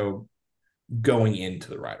shit show going into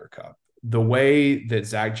the Ryder Cup. The way that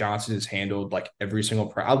Zach Johnson has handled like every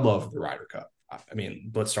single I love the Ryder Cup. I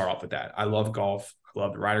mean, let's start off with that. I love golf. I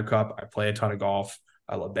love the Ryder Cup. I play a ton of golf.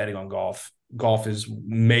 I love betting on golf. Golf is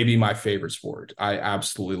maybe my favorite sport. I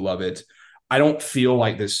absolutely love it. I don't feel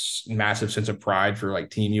like this massive sense of pride for like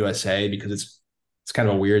Team USA because it's kind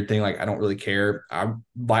of a weird thing. Like I don't really care. I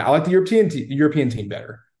like the European team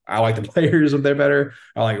better. I like the players if they're better.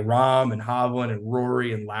 I like Rahm and Hovland and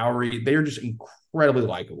Rory and Lowry. They are just incredibly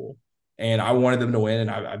likable. And I wanted them to win,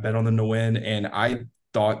 and I bet on them to win. And I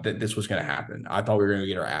thought that this was going to happen. I thought we were going to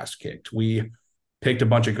get our ass kicked. We picked a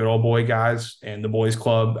bunch of good old boy guys and the boys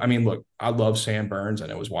club. I mean, look, I love Sam Burns. I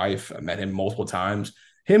know his wife. I met him multiple times.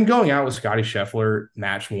 Him going out with Scotty Scheffler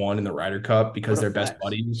match 1 in the Ryder Cup because they're best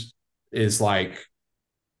buddies is like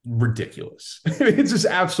ridiculous. It's just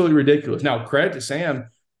absolutely ridiculous. Now, credit to Sam.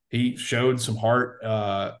 He showed some heart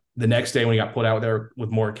the next day when he got put out there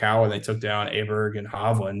with Morikawa and they took down Aberg and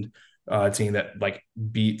Hovland, team that like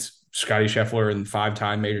beat Scotty Scheffler and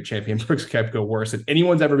 5-time major champion Brooks Koepka worse than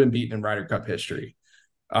anyone's ever been beaten in Ryder Cup history.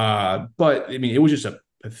 But I mean, it was just a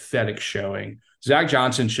pathetic showing. Zach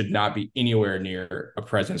Johnson should not be anywhere near a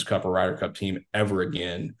President's Cup or Ryder Cup team ever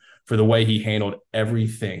again for the way he handled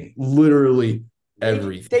everything, literally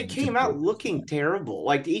everything. They came out looking terrible.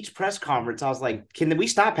 Like each press conference, I was like, can we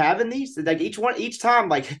stop having these? Like each time,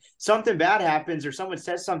 like something bad happens or someone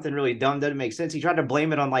says something really dumb, doesn't make sense. He tried to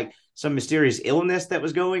blame it on like some mysterious illness that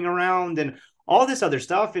was going around and all this other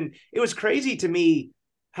stuff. And it was crazy to me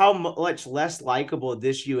how much less likable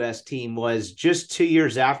this U.S. team was just 2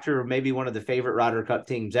 years after maybe one of the favorite Ryder Cup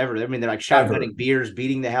teams ever. I mean, they're like shotgunning beers,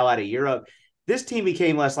 beating the hell out of Europe. This team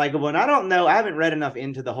became less likable. And I don't know, I haven't read enough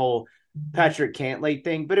into the whole Patrick Cantlay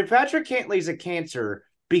thing, but if Patrick Cantlay's a cancer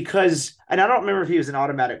because, and I don't remember if he was an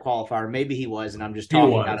automatic qualifier, maybe he was, and I'm just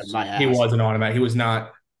talking out of my ass. He was an automatic.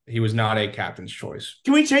 He was not a captain's choice.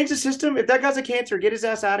 Can we change the system? If that guy's a cancer, get his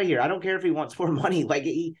ass out of here. I don't care if he wants more money. Like,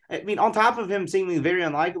 on top of him seemingly very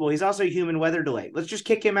unlikable, he's also human weather delay. Let's just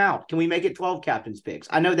kick him out. Can we make it 12 captain's picks?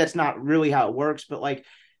 I know that's not really how it works, but like,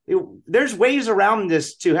 there's ways around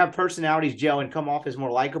this to have personalities gel and come off as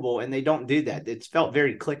more likable, and they don't do that. It's felt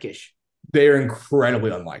very cliquish. They are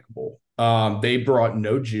incredibly unlikable. They brought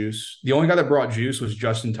no juice. The only guy that brought juice was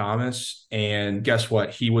Justin Thomas. And guess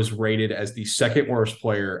what? He was rated as the second worst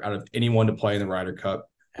player out of anyone to play in the Ryder Cup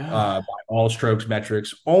by all strokes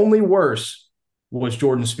metrics. Only worse was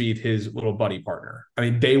Jordan Spieth, his little buddy partner. I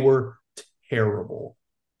mean, they were terrible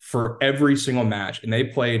for every single match. And they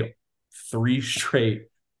played 3 straight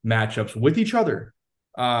matchups with each other.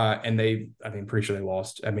 And pretty sure they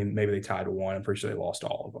lost. I mean, maybe they tied to 1. I'm pretty sure they lost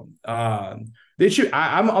all of them.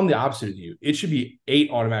 I'm on the opposite of you. It should be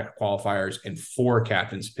 8 automatic qualifiers and 4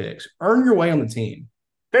 captain's picks. Earn your way on the team.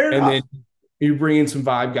 Fair enough. And then you bring in some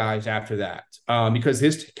vibe guys after that. Because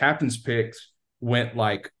his captain's picks went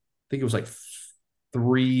like, I think it was like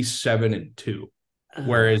 3, 7, and 2.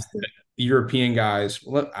 Whereas the European guys,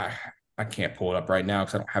 I can't pull it up right now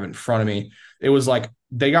because I don't have it in front of me. It was like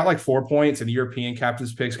they got like 4 points, and the European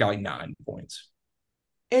captain's picks got like 9 points.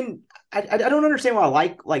 And I don't understand why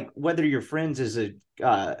like whether your friends is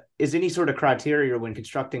any sort of criteria when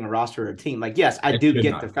constructing a roster or a team. Like, yes, I do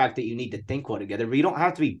get the fact that you need to think well together, but you don't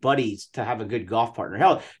have to be buddies to have a good golf partner.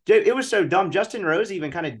 Hell, it was so dumb. Justin Rose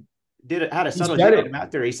even kind of had a subtle him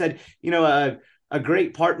out there. He said, a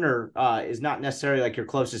great partner is not necessarily like your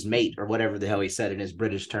closest mate or whatever the hell he said in his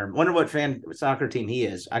British term. Wonder what fan soccer team he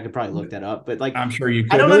is. I could probably look that up, but like, I'm sure you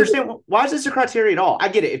could. I don't understand why is this a criteria at all? I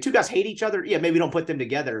get it. If 2 guys hate each other, yeah, maybe don't put them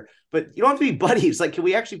together, but you don't have to be buddies. Like, can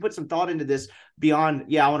we actually put some thought into this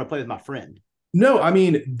beyond, I want to play with my friend? No, I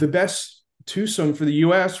mean, the best twosome for the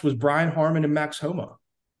U.S. was Brian Harman and Max Homa.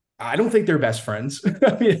 I don't think they're best friends.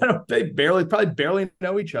 I mean, they probably barely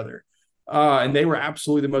know each other. And they were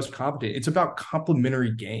absolutely the most competent. It's about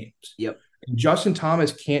complementary games. Yep. And Justin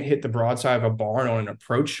Thomas can't hit the broadside of a barn on an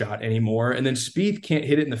approach shot anymore. And then Spieth can't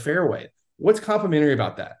hit it in the fairway. What's complementary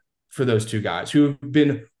about that for those 2 guys who have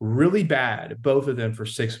been really bad, both of them for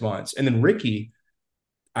 6 months? And then Ricky,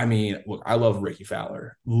 I mean, look, I love Ricky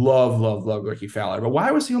Fowler. Love Ricky Fowler. But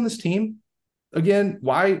why was he on this team? Again,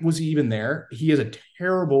 why was he even there? He has a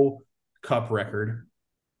terrible Cup record.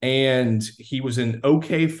 And he was in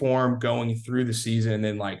okay form going through the season and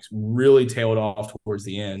then like really tailed off towards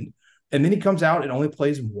the end. And then he comes out and only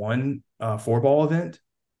plays one 4-ball event.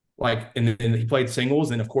 And then he played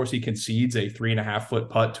singles. And of course, he concedes a 3.5-foot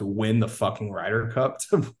putt to win the fucking Ryder Cup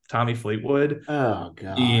to Tommy Fleetwood. Oh,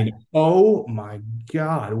 God. And, oh, my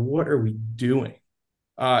God, what are we doing?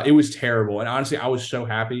 It was terrible. And honestly, I was so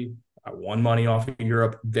happy. I won money off of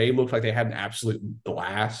Europe. They looked like they had an absolute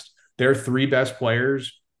blast. Their 3 best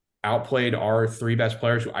players outplayed our 3 best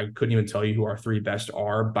players. I couldn't even tell you who our 3 best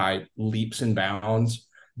are by leaps and bounds.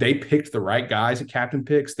 They picked the right guys at captain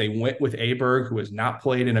picks. They went with Aberg, who has not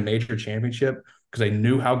played in a major championship, because they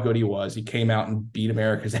knew how good he was. He came out and beat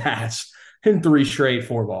America's ass in 2 straight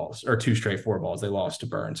 4-balls. They lost to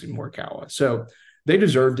Burns and Morikawa. So they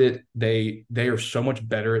deserved it. They are so much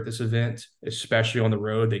better at this event, especially on the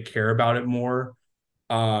road. They care about it more.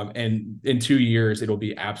 And in 2 years, it'll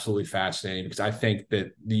be absolutely fascinating, because I think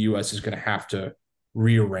that the U.S. is going to have to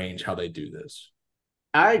rearrange how they do this.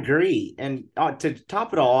 I agree. And to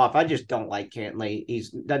top it all off, I just don't like Cantlay. He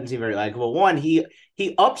doesn't seem very likable. One, he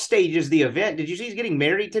upstages the event. Did you see he's getting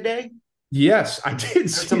married today? Yes, I did.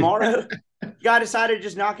 See tomorrow. Guy decided to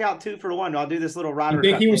just knock out 2 for 1. I'll do this little Ryder Cup. I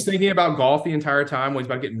think he was thinking about golf the entire time when he's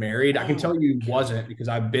about to get married. I can tell you he wasn't, because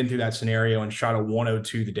I've been through that scenario and shot a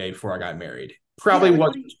 102 the day before I got married. Probably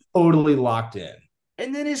wasn't totally locked in.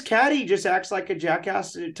 And then his caddy just acts like a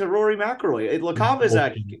jackass to Rory McIlroy. Lacava's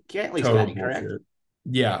Cantlay's caddy, correct?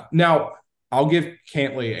 Yeah. Now, I'll give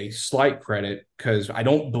Cantlay a slight credit, because I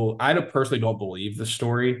personally don't believe the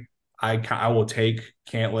story. I will take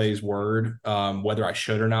Cantlay's word, whether I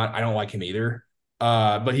should or not. I don't like him either.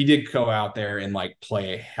 But he did go out there and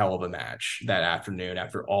play a hell of a match that afternoon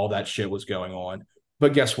after all that shit was going on.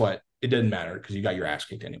 But guess what? It didn't matter, because you got your ass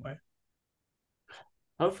kicked anyway.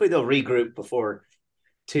 Hopefully they'll regroup before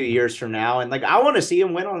 2 years from now. And I want to see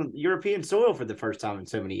him win on European soil for the first time in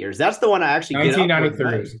so many years. That's the one I actually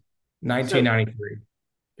 1993. 1993.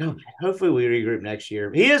 So, hopefully we regroup next year.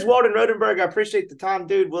 He is Weldon Rodenberg. I appreciate the time,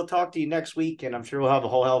 dude. We'll talk to you next week, and I'm sure we'll have a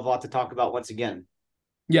whole hell of a lot to talk about once again.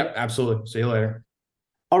 Yeah, absolutely. See you later.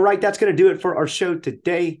 All right, that's going to do it for our show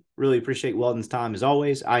today. Really appreciate Weldon's time as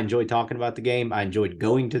always. I enjoyed talking about the game. I enjoyed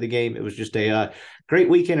going to the game. It was just a great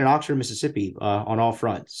weekend in Oxford, Mississippi on all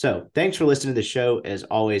fronts. So thanks for listening to the show. As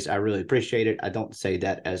always, I really appreciate it. I don't say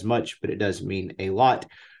that as much, but it does mean a lot.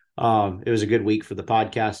 It was a good week for the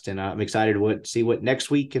podcast, and I'm excited to see what next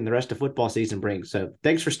week and the rest of football season brings. So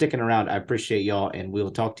thanks for sticking around. I appreciate y'all, and we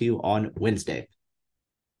will talk to you on Wednesday.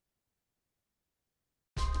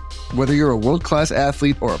 Whether you're a world-class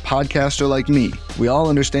athlete or a podcaster like me, we all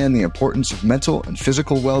understand the importance of mental and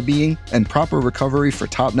physical well-being and proper recovery for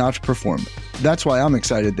top-notch performance. That's why I'm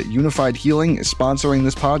excited that Unified Healing is sponsoring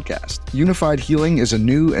this podcast. Unified Healing is a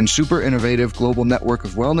new and super innovative global network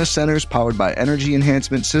of wellness centers powered by Energy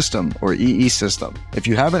Enhancement System, or EE System. If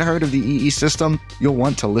you haven't heard of the EE System, you'll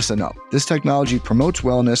want to listen up. This technology promotes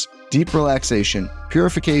wellness, deep relaxation,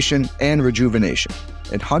 purification, and rejuvenation.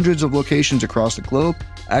 At hundreds of locations across the globe,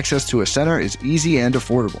 access to a center is easy and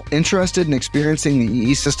affordable. Interested in experiencing the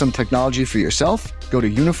EE System technology for yourself? Go to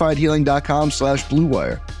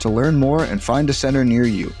unifiedhealing.com/bluewire to learn more and find a center near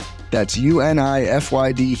you. That's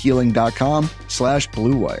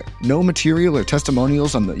unifydhealing.com/bluewire. No material or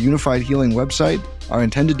testimonials on the Unified Healing website are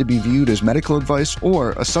intended to be viewed as medical advice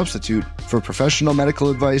or a substitute for professional medical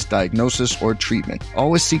advice, diagnosis, or treatment.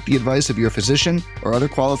 Always seek the advice of your physician or other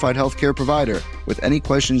qualified healthcare provider with any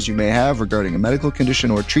questions you may have regarding a medical condition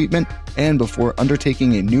or treatment, and before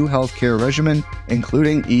undertaking a new healthcare regimen,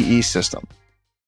 including EE System.